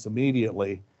prevalence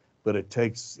immediately, but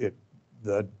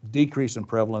the decrease in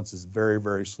prevalence is very,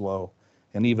 very slow.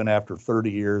 And even after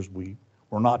 30 years,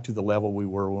 we're not to the level we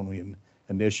were when we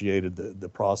initiated the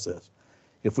process.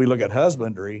 If we look at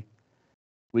husbandry,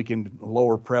 we can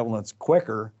lower prevalence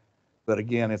quicker, but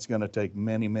again, it's going to take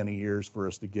many, many years for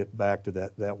us to get back to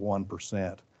that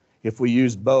 1%. If we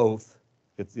use both,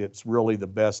 it's really the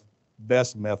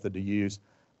best method to use.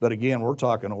 But again, we're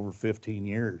talking over 15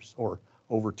 years or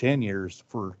over 10 years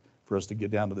for us to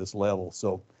get down to this level.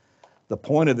 So the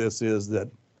point of this is that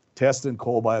testing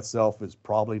coal by itself is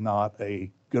probably not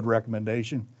a good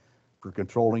recommendation for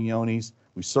controlling yonis.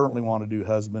 We certainly want to do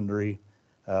husbandry.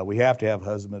 We have to have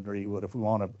husbandry, but if we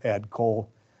want to add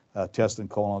coal, testing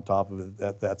coal on top of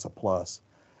it, that's a plus.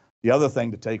 The other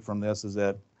thing to take from this is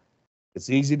that it's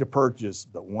easy to purchase,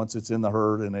 but once it's in the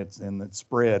herd and it's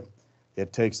spread,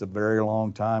 it takes a very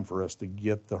long time for us to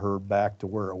get the herd back to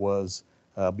where it was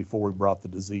before we brought the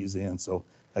disease in. So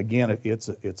again, it's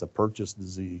a purchase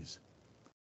disease.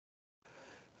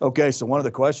 Okay, so one of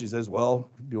the questions is, well,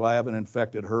 do I have an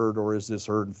infected herd or is this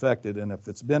herd infected? And if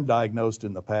it's been diagnosed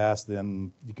in the past,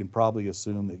 then you can probably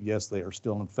assume that yes, they are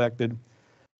still infected.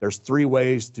 There's 3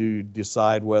 ways to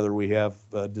decide whether we have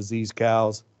diseased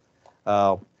cows.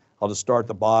 I'll just start at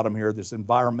the bottom here. This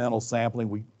environmental sampling,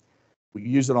 we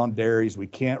use it on dairies. We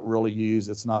can't really use,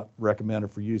 it's not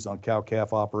recommended for use on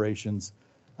cow-calf operations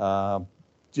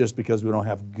just because we don't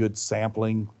have good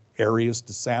sampling areas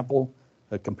to sample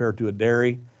compared to a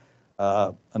dairy.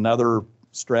 Another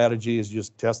strategy is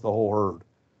just test the whole herd.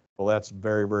 Well, that's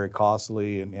very, very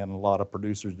costly, and a lot of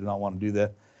producers do not want to do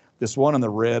that. This one in the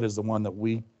red is the one that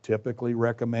we typically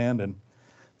recommend, and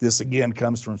this again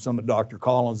comes from some of Dr.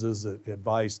 Collins's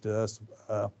advice to us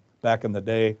back in the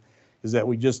day, is that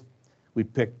we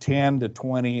pick 10 to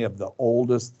 20 of the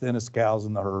oldest, thinnest cows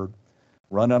in the herd,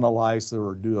 run an ELISA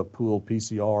or do a pooled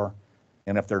PCR,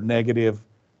 and if they're negative,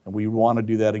 and we want to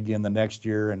do that again the next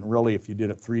year, and really if you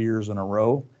did it 3 years in a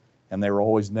row and they were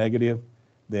always negative,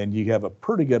 then you have a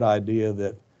pretty good idea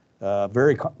that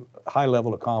very high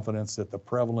level of confidence that the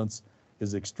prevalence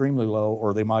is extremely low,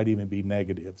 or they might even be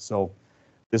negative. So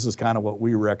this is kind of what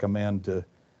we recommend to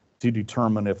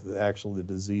determine if the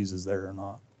disease is there or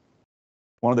not.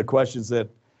 One of the questions that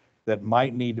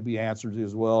might need to be answered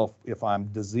is, well, if I'm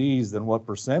diseased, then what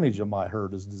percentage of my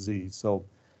herd is diseased? So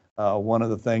one of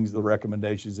the things, the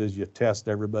recommendations is you test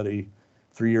everybody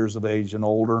 3 years of age and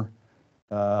older.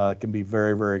 It can be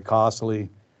very, very costly.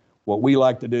 What we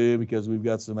like to do, because we've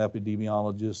got some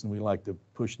epidemiologists and we like to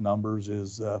push numbers,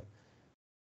 is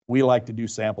we like to do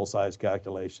sample size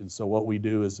calculations. So what we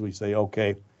do is we say,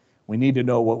 okay, we need to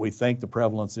know what we think the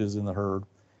prevalence is in the herd,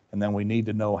 and then we need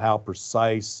to know how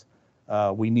precise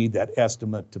we need that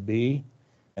estimate to be,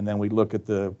 and then we look at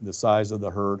the size of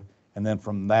the herd, and then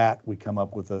from that we come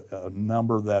up with a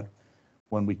number that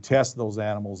when we test those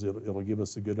animals, it'll give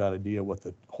us a good idea what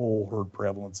the whole herd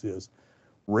prevalence is.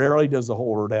 Rarely does the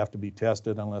whole herd have to be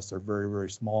tested unless they're very, very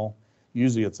small.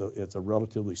 Usually it's a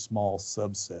relatively small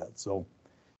subset. So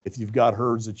if you've got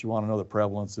herds that you want to know the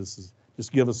prevalence,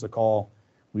 just give us a call.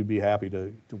 We'd be happy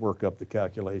to work up the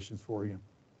calculations for you.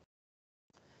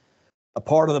 A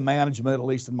part of the management, at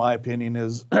least in my opinion,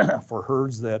 is for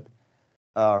herds that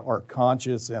are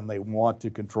conscious and they want to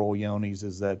control yonis,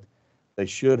 is that they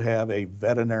should have a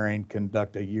veterinarian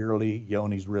conduct a yearly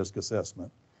yonis risk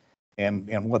assessment.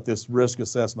 And what this risk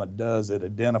assessment does, it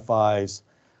identifies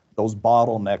those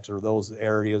bottlenecks or those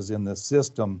areas in the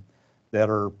system that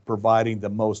are providing the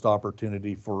most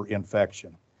opportunity for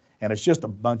infection. And it's just a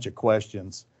bunch of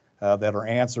questions that are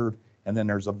answered, and then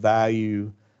there's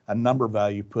a number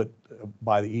value put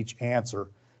by each answer,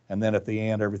 and then at the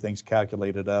end everything's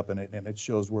calculated up and it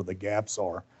shows where the gaps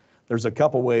are. There's a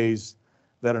couple ways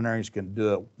veterinarians can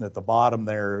do it. At the bottom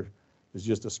there is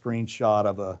just a screenshot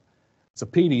of it's a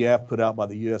PDF put out by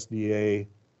the USDA,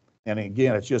 and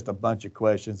again it's just a bunch of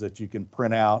questions that you can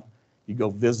print out. You go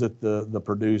visit the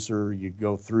producer, you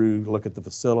go through, look at the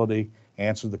facility,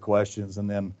 answer the questions, and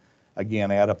then again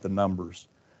add up the numbers.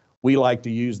 We like to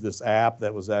use this app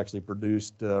that was actually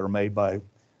produced or made by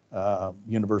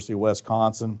University of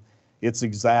Wisconsin. It's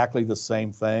exactly the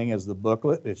same thing as the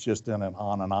booklet. It's just on an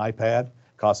iPad. It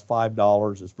costs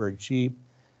 $5. It's very cheap.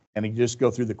 And you just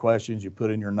go through the questions, you put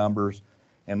in your numbers,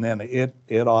 and then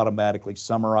it automatically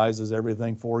summarizes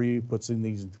everything for you, puts in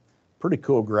these pretty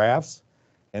cool graphs,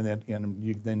 and then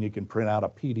you can print out a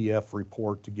PDF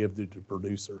report to give to the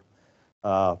producer.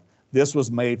 This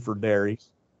was made for dairies.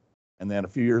 And then a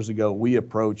few years ago, we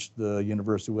approached the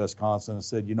University of Wisconsin and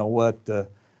said, you know what,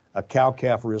 a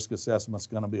cow-calf risk assessment is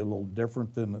going to be a little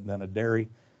different than a dairy.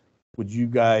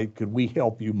 Could we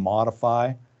help you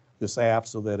modify this app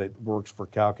so that it works for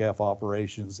cow-calf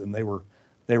operations? And they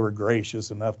were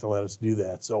gracious enough to let us do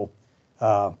that. So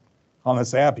on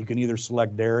this app, you can either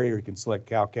select dairy or you can select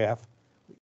cow-calf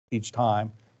each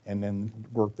time. and then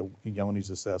work the Johne's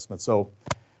assessment. So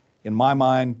in my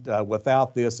mind,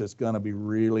 without this, it's going to be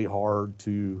really hard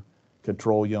to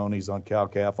control Johne's on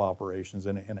cow-calf operations,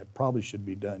 and it probably should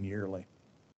be done yearly.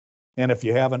 And if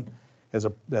you haven't, as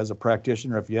a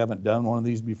practitioner, if you haven't done one of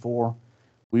these before,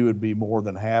 we would be more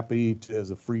than happy to,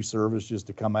 as a free service, just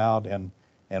to come out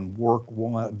and work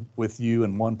with you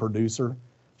and one producer,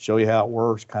 show you how it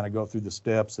works, kind of go through the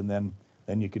steps, and then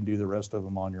you can do the rest of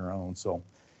them on your own. So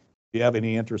if you have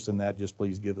any interest in that, just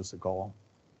please give us a call.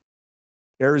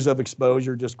 Areas of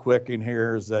exposure, just quick in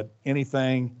here, is that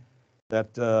anything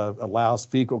that allows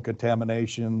fecal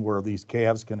contamination where these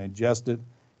calves can ingest it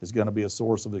is going to be a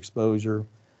source of exposure.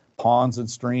 Ponds and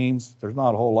streams, there's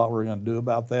not a whole lot we're going to do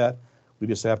about that. We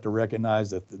just have to recognize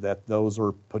that those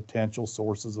are potential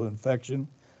sources of infection.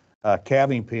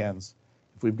 Calving pens,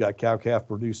 if we've got cow-calf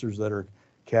producers that are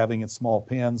calving in small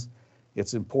pens,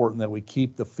 it's important that we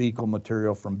keep the fecal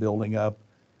material from building up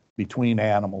between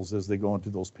animals as they go into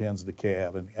those pens to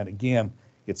calve. And again,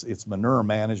 it's manure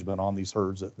management on these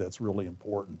herds that's really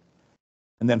important.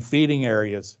 And then feeding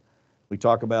areas, we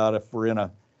talk about if we're in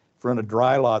a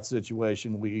dry lot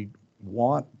situation, we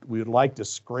would like to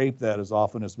scrape that as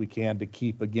often as we can to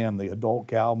keep, again, the adult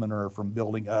cow manure from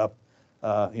building up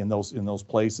in those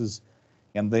places.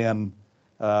 And then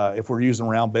if we're using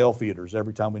round bale feeders,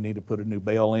 every time we need to put a new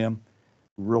bale in,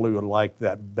 we really would like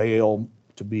that bale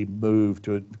to be moved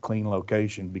to a clean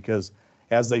location, because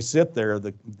as they sit there,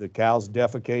 the cows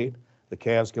defecate, the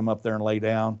calves come up there and lay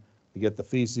down, they get the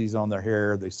feces on their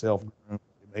hair, they self-groom,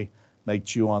 they may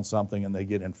chew on something and they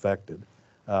get infected.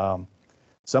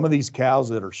 Some of these cows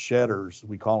that are shedders,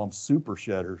 we call them super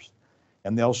shedders,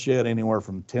 and they'll shed anywhere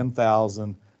from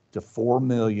 10,000 to 4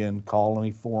 million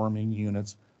colony forming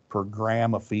units per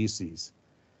gram of feces.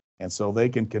 And so they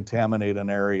can contaminate an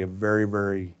area very,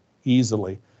 very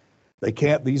easily.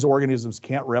 These organisms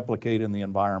can't replicate in the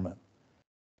environment,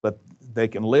 but they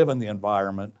can live in the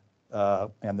environment,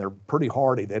 and they're pretty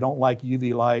hardy. They don't like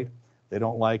UV light, they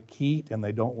don't like heat, and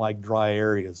they don't like dry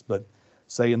areas. But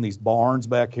say in these barns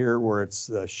back here where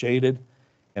it's shaded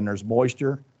and there's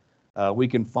moisture, we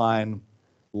can find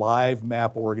live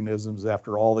map organisms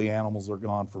after all the animals are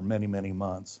gone for many, many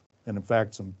months. And in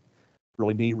fact, some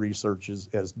really neat research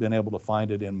has been able to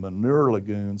find it in manure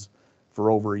lagoons for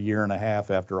over 1.5 years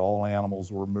after all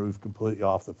animals were moved completely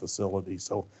off the facility.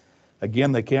 So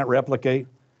again, they can't replicate,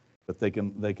 but they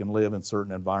can live in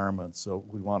certain environments. So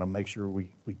we want to make sure we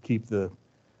keep the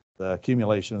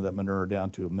accumulation of that manure down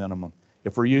to a minimum.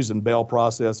 If we're using bale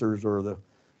processors or the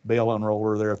bale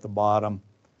unroller there at the bottom,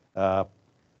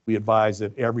 we advise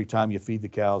that every time you feed the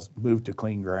cows, move to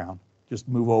clean ground. Just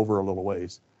move over a little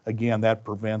ways. Again, that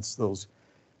prevents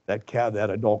that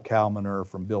adult cow manure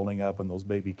from building up and those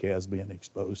baby calves being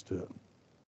exposed to it.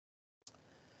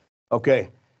 Okay,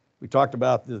 we talked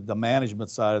about the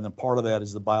management side, and then part of that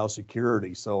is the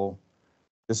biosecurity. So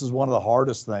this is one of the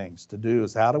hardest things to do,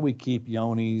 is how do we keep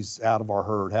Johne's out of our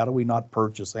herd? How do we not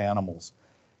purchase animals?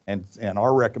 And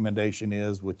our recommendation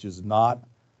is, which is not,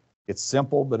 it's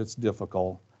simple, but it's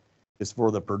difficult, is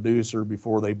for the producer,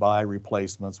 before they buy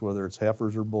replacements, whether it's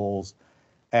heifers or bulls,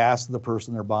 ask the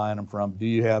person they're buying them from, do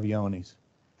you have Johne's?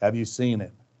 Have you seen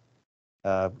it?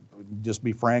 Just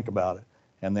be frank about it.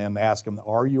 And then ask them,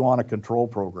 are you on a control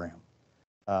program?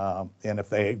 And if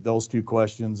those two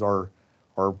questions are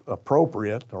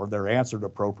appropriate, or they're answered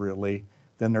appropriately,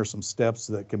 then there's some steps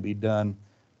that can be done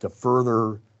to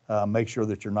further make sure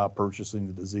that you're not purchasing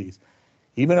the disease.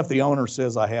 Even if the owner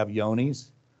says, I have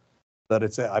Johne's,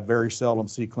 but I very seldom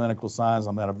see clinical signs,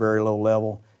 I'm at a very low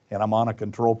level, and I'm on a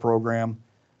control program,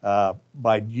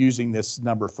 by using this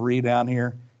number 3 down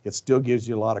here, it still gives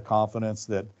you a lot of confidence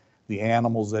that the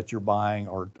animals that you're buying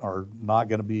are not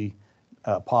going to be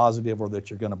positive, or that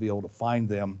you're going to be able to find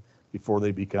them before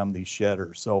they become these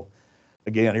shedders. So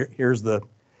again, here's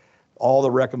all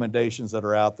the recommendations that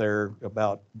are out there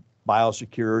about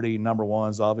biosecurity. Number 1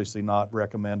 is obviously not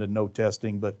recommended, no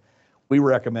testing, but we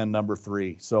recommend number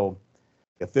 3. So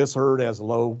if this herd has a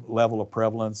low level of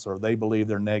prevalence, or they believe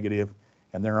they're negative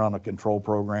and they're on a control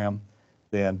program,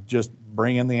 then just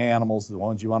bring in the animals, the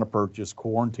ones you want to purchase,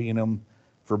 quarantine them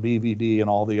for BVD and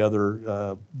all the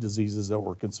other diseases that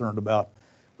we're concerned about.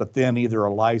 But then either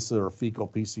a LISA or fecal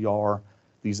PCR,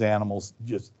 these animals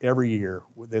just every year,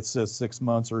 it says 6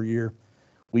 months or a year,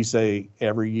 we say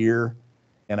every year,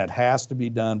 and it has to be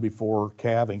done before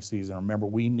calving season. Remember,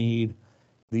 we need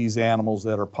these animals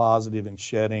that are positive and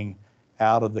shedding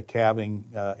out of the calving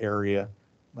area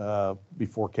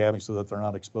before calving, so that they're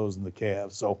not exposing the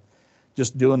calves. So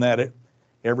just doing that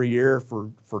every year for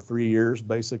 3 years,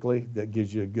 basically, that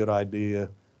gives you a good idea,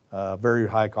 very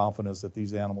high confidence that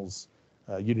these animals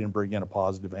you didn't bring in a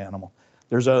positive animal.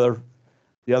 There's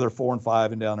the other 4 and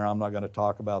 5 and down there, I'm not going to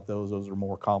talk about those. Those are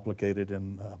more complicated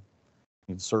and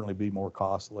can certainly be more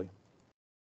costly.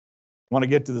 Want to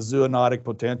get to the zoonotic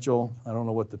potential. I don't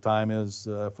know what the time is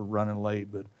for running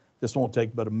late, but this won't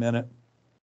take but a minute.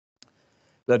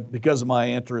 But because of my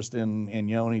interest in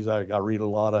Johnes, I read a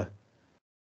lot of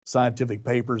scientific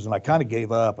papers, and I kind of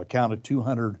gave up. I counted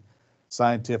 200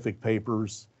 scientific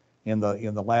papers in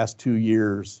the last 2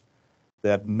 years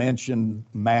that mentioned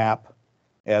MAP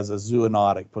as a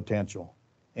zoonotic potential.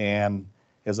 And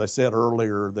as I said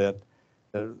earlier, that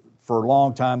for a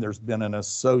long time there's been an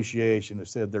association. It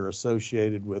said they're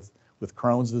associated with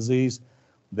Crohn's disease.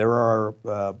 There are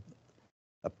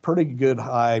a pretty good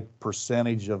high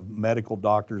percentage of medical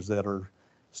doctors that are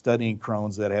studying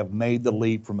Crohn's that have made the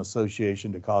leap from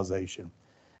association to causation.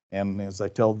 And as I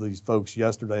told these folks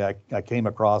yesterday, I came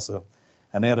across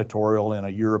an editorial in a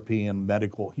European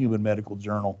human medical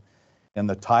journal, and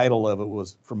the title of it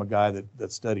was from a guy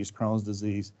that studies Crohn's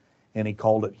disease, and he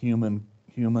called it human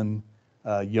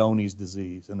Johnes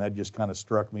disease. And that just kind of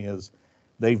struck me as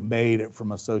they've made it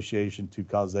from association to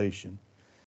causation.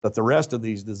 But the rest of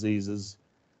these diseases,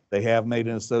 they have made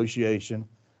an association.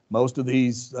 Most of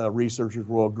these researchers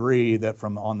will agree that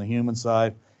on the human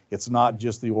side, it's not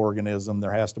just the organism.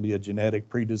 There has to be a genetic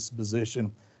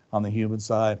predisposition on the human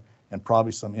side and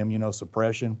probably some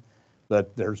immunosuppression.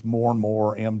 But there's more and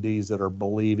more MDs that are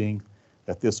believing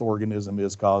that this organism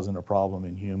is causing a problem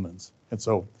in humans. And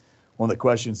so one of the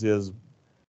questions is,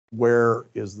 where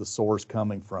is the source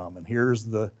coming from? And here's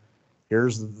the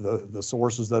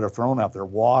sources that are thrown out there.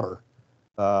 Water.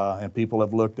 And people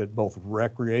have looked at both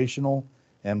recreational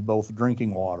and both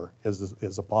drinking water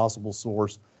as a possible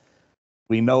source.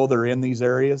 We know they're in these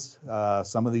areas.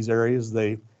 Some of these areas,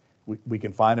 we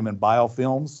can find them in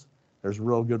biofilms. There's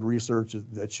real good research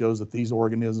that shows that these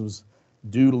organisms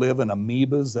do live in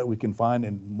amoebas that we can find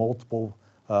in multiple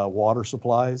water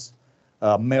supplies.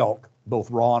 Milk, both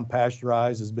raw and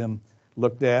pasteurized, has been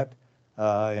looked at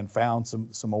and found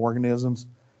some organisms.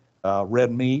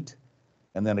 Red meat.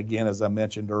 And then again, as I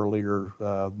mentioned earlier,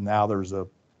 now there's a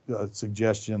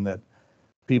suggestion that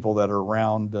people that are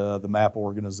around the MAP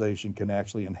organization can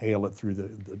actually inhale it through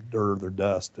the dirt or their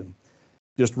dust. And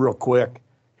just real quick,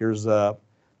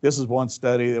 this is one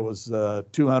study that was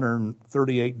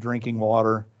 238 drinking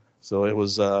water. So it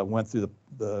was went through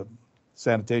the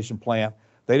sanitation plant.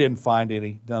 They didn't find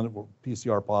any, none that were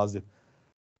PCR positive.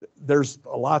 There's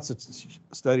lots of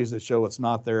studies that show it's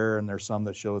not there, and there's some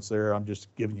that show it's there. I'm just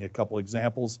giving you a couple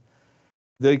examples.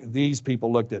 These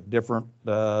people looked at different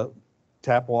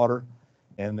tap water,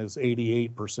 and it's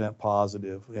 88%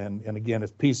 positive. And again,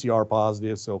 it's PCR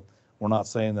positive, so we're not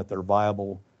saying that they're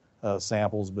viable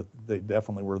samples, but they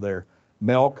definitely were there.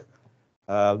 Milk,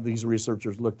 these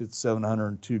researchers looked at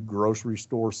 702 grocery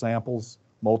store samples,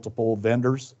 multiple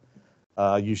vendors,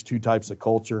 used 2 types of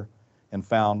culture, and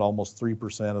found almost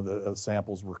 3% of the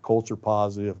samples were culture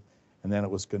positive, and then it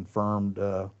was confirmed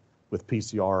with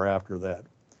PCR after that.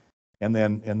 And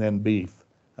then beef.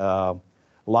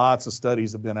 Lots of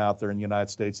studies have been out there in the United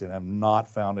States and have not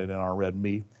found it in our red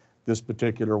meat. This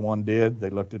particular one did.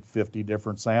 They looked at 50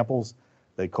 different samples.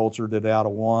 They cultured it out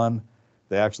of one.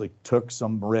 They actually took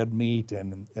some red meat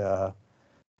and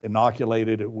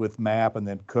inoculated it with MAP and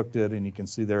then cooked it, and you can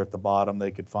see there at the bottom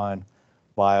they could find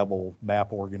viable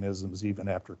MAP organisms even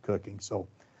after cooking. So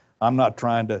I'm not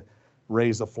trying to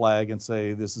raise a flag and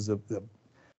say this is a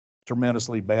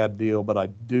tremendously bad deal, but I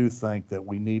do think that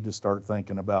we need to start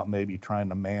thinking about maybe trying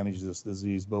to manage this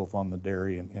disease both on the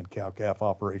dairy and cow-calf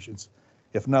operations.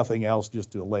 If nothing else,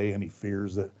 just to allay any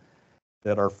fears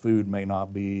that our food may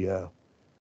not be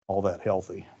all that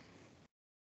healthy.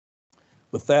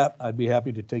 With that, I'd be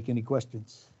happy to take any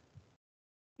questions.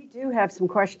 We do have some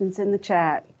questions in the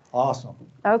chat. Awesome.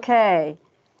 Okay.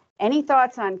 Any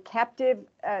thoughts on captive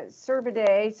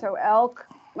cervidae? So elk,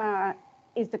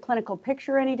 is the clinical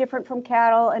picture any different from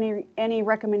cattle? Any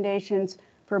recommendations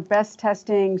for best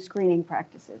testing screening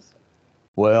practices?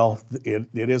 Well, it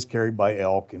is carried by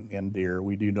elk and deer.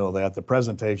 We do know that. The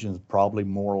presentation is probably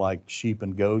more like sheep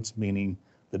and goats, meaning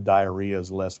the diarrhea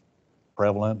is less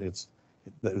prevalent.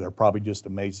 They're probably just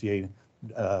emaciation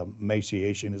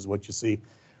is what you see.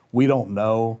 We don't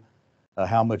know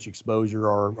how much exposure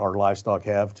our livestock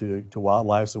have to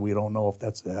wildlife, so we don't know if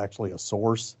that's actually a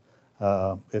source.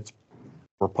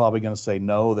 We're probably going to say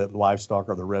no, that livestock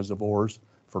are the reservoirs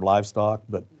for livestock,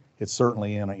 but it's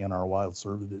certainly in our wild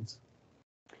cervids.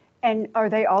 And are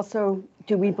they also,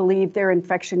 do we believe their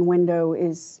infection window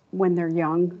is when they're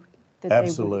young?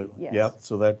 Absolutely.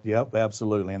 Yes. Yep,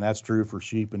 absolutely. And that's true for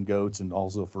sheep and goats and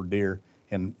also for deer.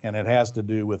 And it has to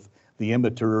do with the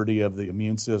immaturity of the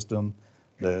immune system,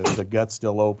 the gut's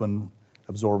still open,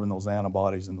 absorbing those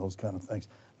antibodies and those kind of things.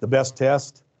 The best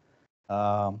test,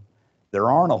 there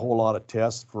aren't a whole lot of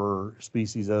tests for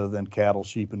species other than cattle,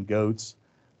 sheep, and goats.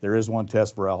 There is one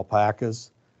test for alpacas,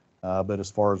 but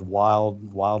as far as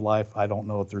wildlife, I don't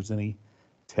know if there's any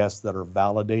tests that are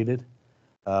validated.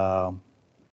 When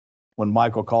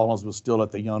Michael Collins was still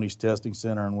at the Johne's Testing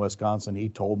Center in Wisconsin, he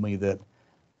told me that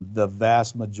the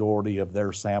vast majority of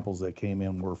their samples that came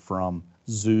in were from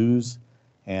zoos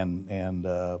and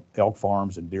elk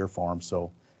farms and deer farms.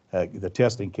 So the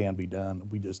testing can be done.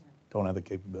 We just don't have the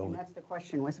capability. And that's the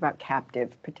question, was about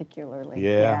captive particularly.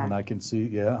 Yeah, and I can see,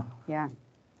 yeah.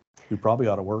 We probably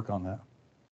ought to work on that.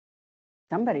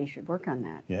 Somebody should work on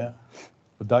that. Yeah,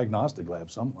 a diagnostic lab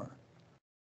somewhere.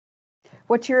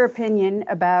 What's your opinion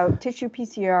about tissue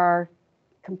PCR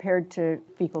compared to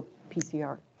fecal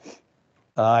PCR?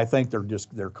 I think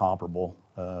they're comparable.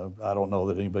 I don't know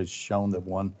that anybody's shown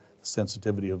that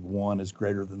sensitivity of one is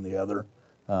greater than the other.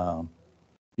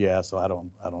 Yeah, so I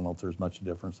don't know if there's much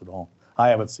difference at all. I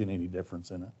haven't seen any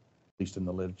difference in it, at least in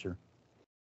the literature.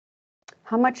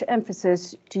 How much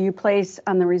emphasis do you place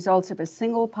on the results of a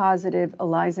single positive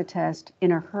ELISA test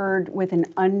in a herd with an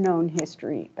unknown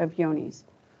history of Johne's?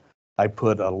 I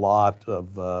put a lot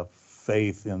of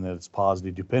faith in that it's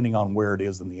positive, depending on where it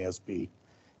is in the SP.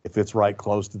 If it's right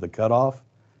close to the cutoff,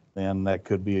 then that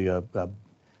could be a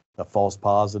false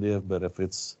positive. But if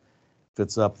it's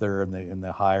up there in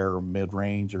the higher or mid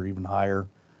range or even higher,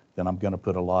 then I'm going to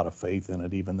put a lot of faith in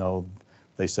it, even though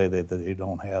they say that they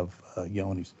don't have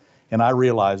Johne's. And I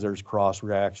realize there's cross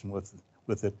reaction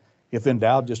with it. If in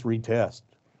doubt, just retest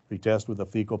with a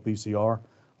fecal PCR,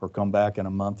 or come back in a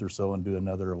month or so and do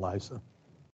another ELISA.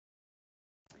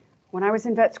 When I was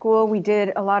in vet school, we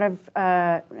did a lot of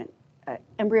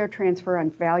embryo transfer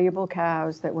on valuable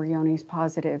cows that were Johne's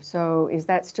positive. So is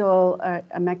that still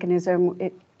a mechanism?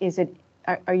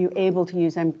 Are you able to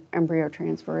use embryo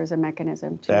transfer as a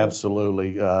mechanism?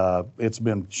 Absolutely. It's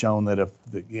been shown that if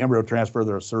the embryo transfer,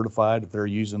 they're certified, if they're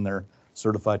using their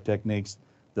certified techniques,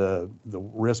 the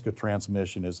risk of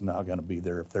transmission is not going to be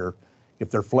there. If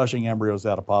they're flushing embryos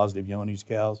out of positive Johne's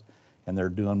cows and they're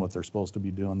doing what they're supposed to be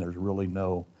doing, there's really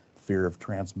no fear of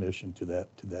transmission to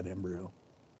that embryo.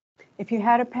 If you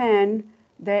had a pen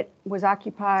that was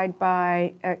occupied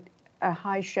by a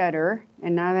high shedder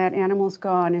and now that animal's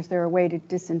gone, is there a way to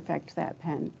disinfect that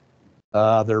pen?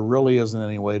 There really isn't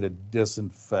any way to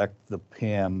disinfect the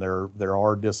pen. There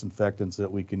are disinfectants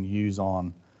that we can use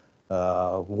on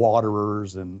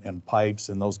waterers and pipes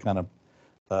and those kind of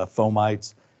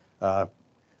fomites.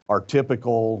 Our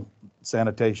typical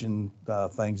sanitation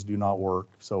things do not work.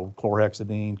 So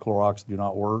chlorhexidine, Clorox do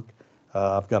not work.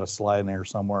 I've got a slide in there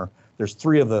somewhere. There's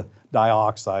 3 of the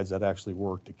dioxides that actually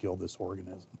work to kill this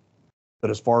organism.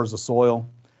 But as far as the soil,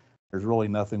 there's really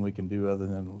nothing we can do other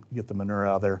than get the manure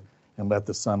out there and let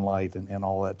the sunlight and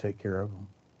all that take care of them.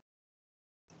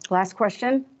 Last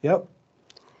question. Yep.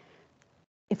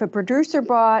 If a producer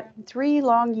bought 3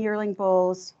 long yearling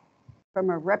bulls from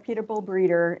a reputable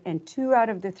breeder and 2 out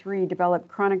of the 3 developed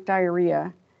chronic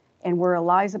diarrhea and were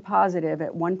ELISA positive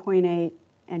at 1.8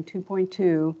 and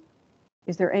 2.2,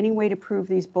 is there any way to prove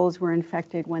these bulls were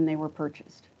infected when they were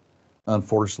purchased?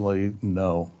 Unfortunately,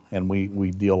 no. And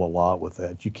we deal a lot with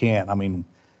that. You can't, I mean,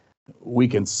 we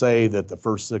can say that the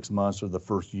first 6 months or the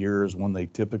first year is when they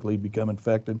typically become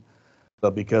infected,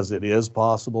 but because it is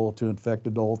possible to infect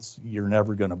adults, you're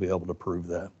never going to be able to prove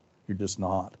that. You're just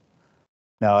not.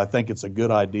 Now, I think it's a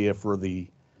good idea for the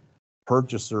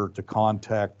purchaser to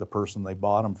contact the person they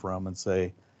bought them from and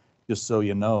say, just so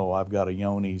you know, I've got a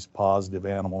Johne's positive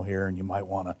animal here, and you might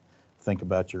want to think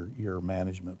about your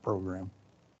management program.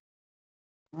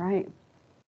 Right.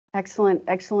 Excellent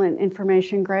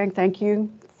information, Gregg. Thank you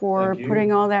for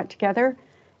putting all that together.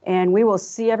 And we will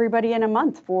see everybody in a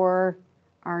month for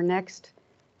our next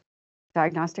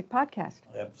diagnostic podcast.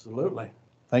 Absolutely.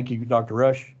 Thank you, Dr.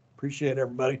 Rush. Appreciate it,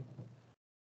 everybody.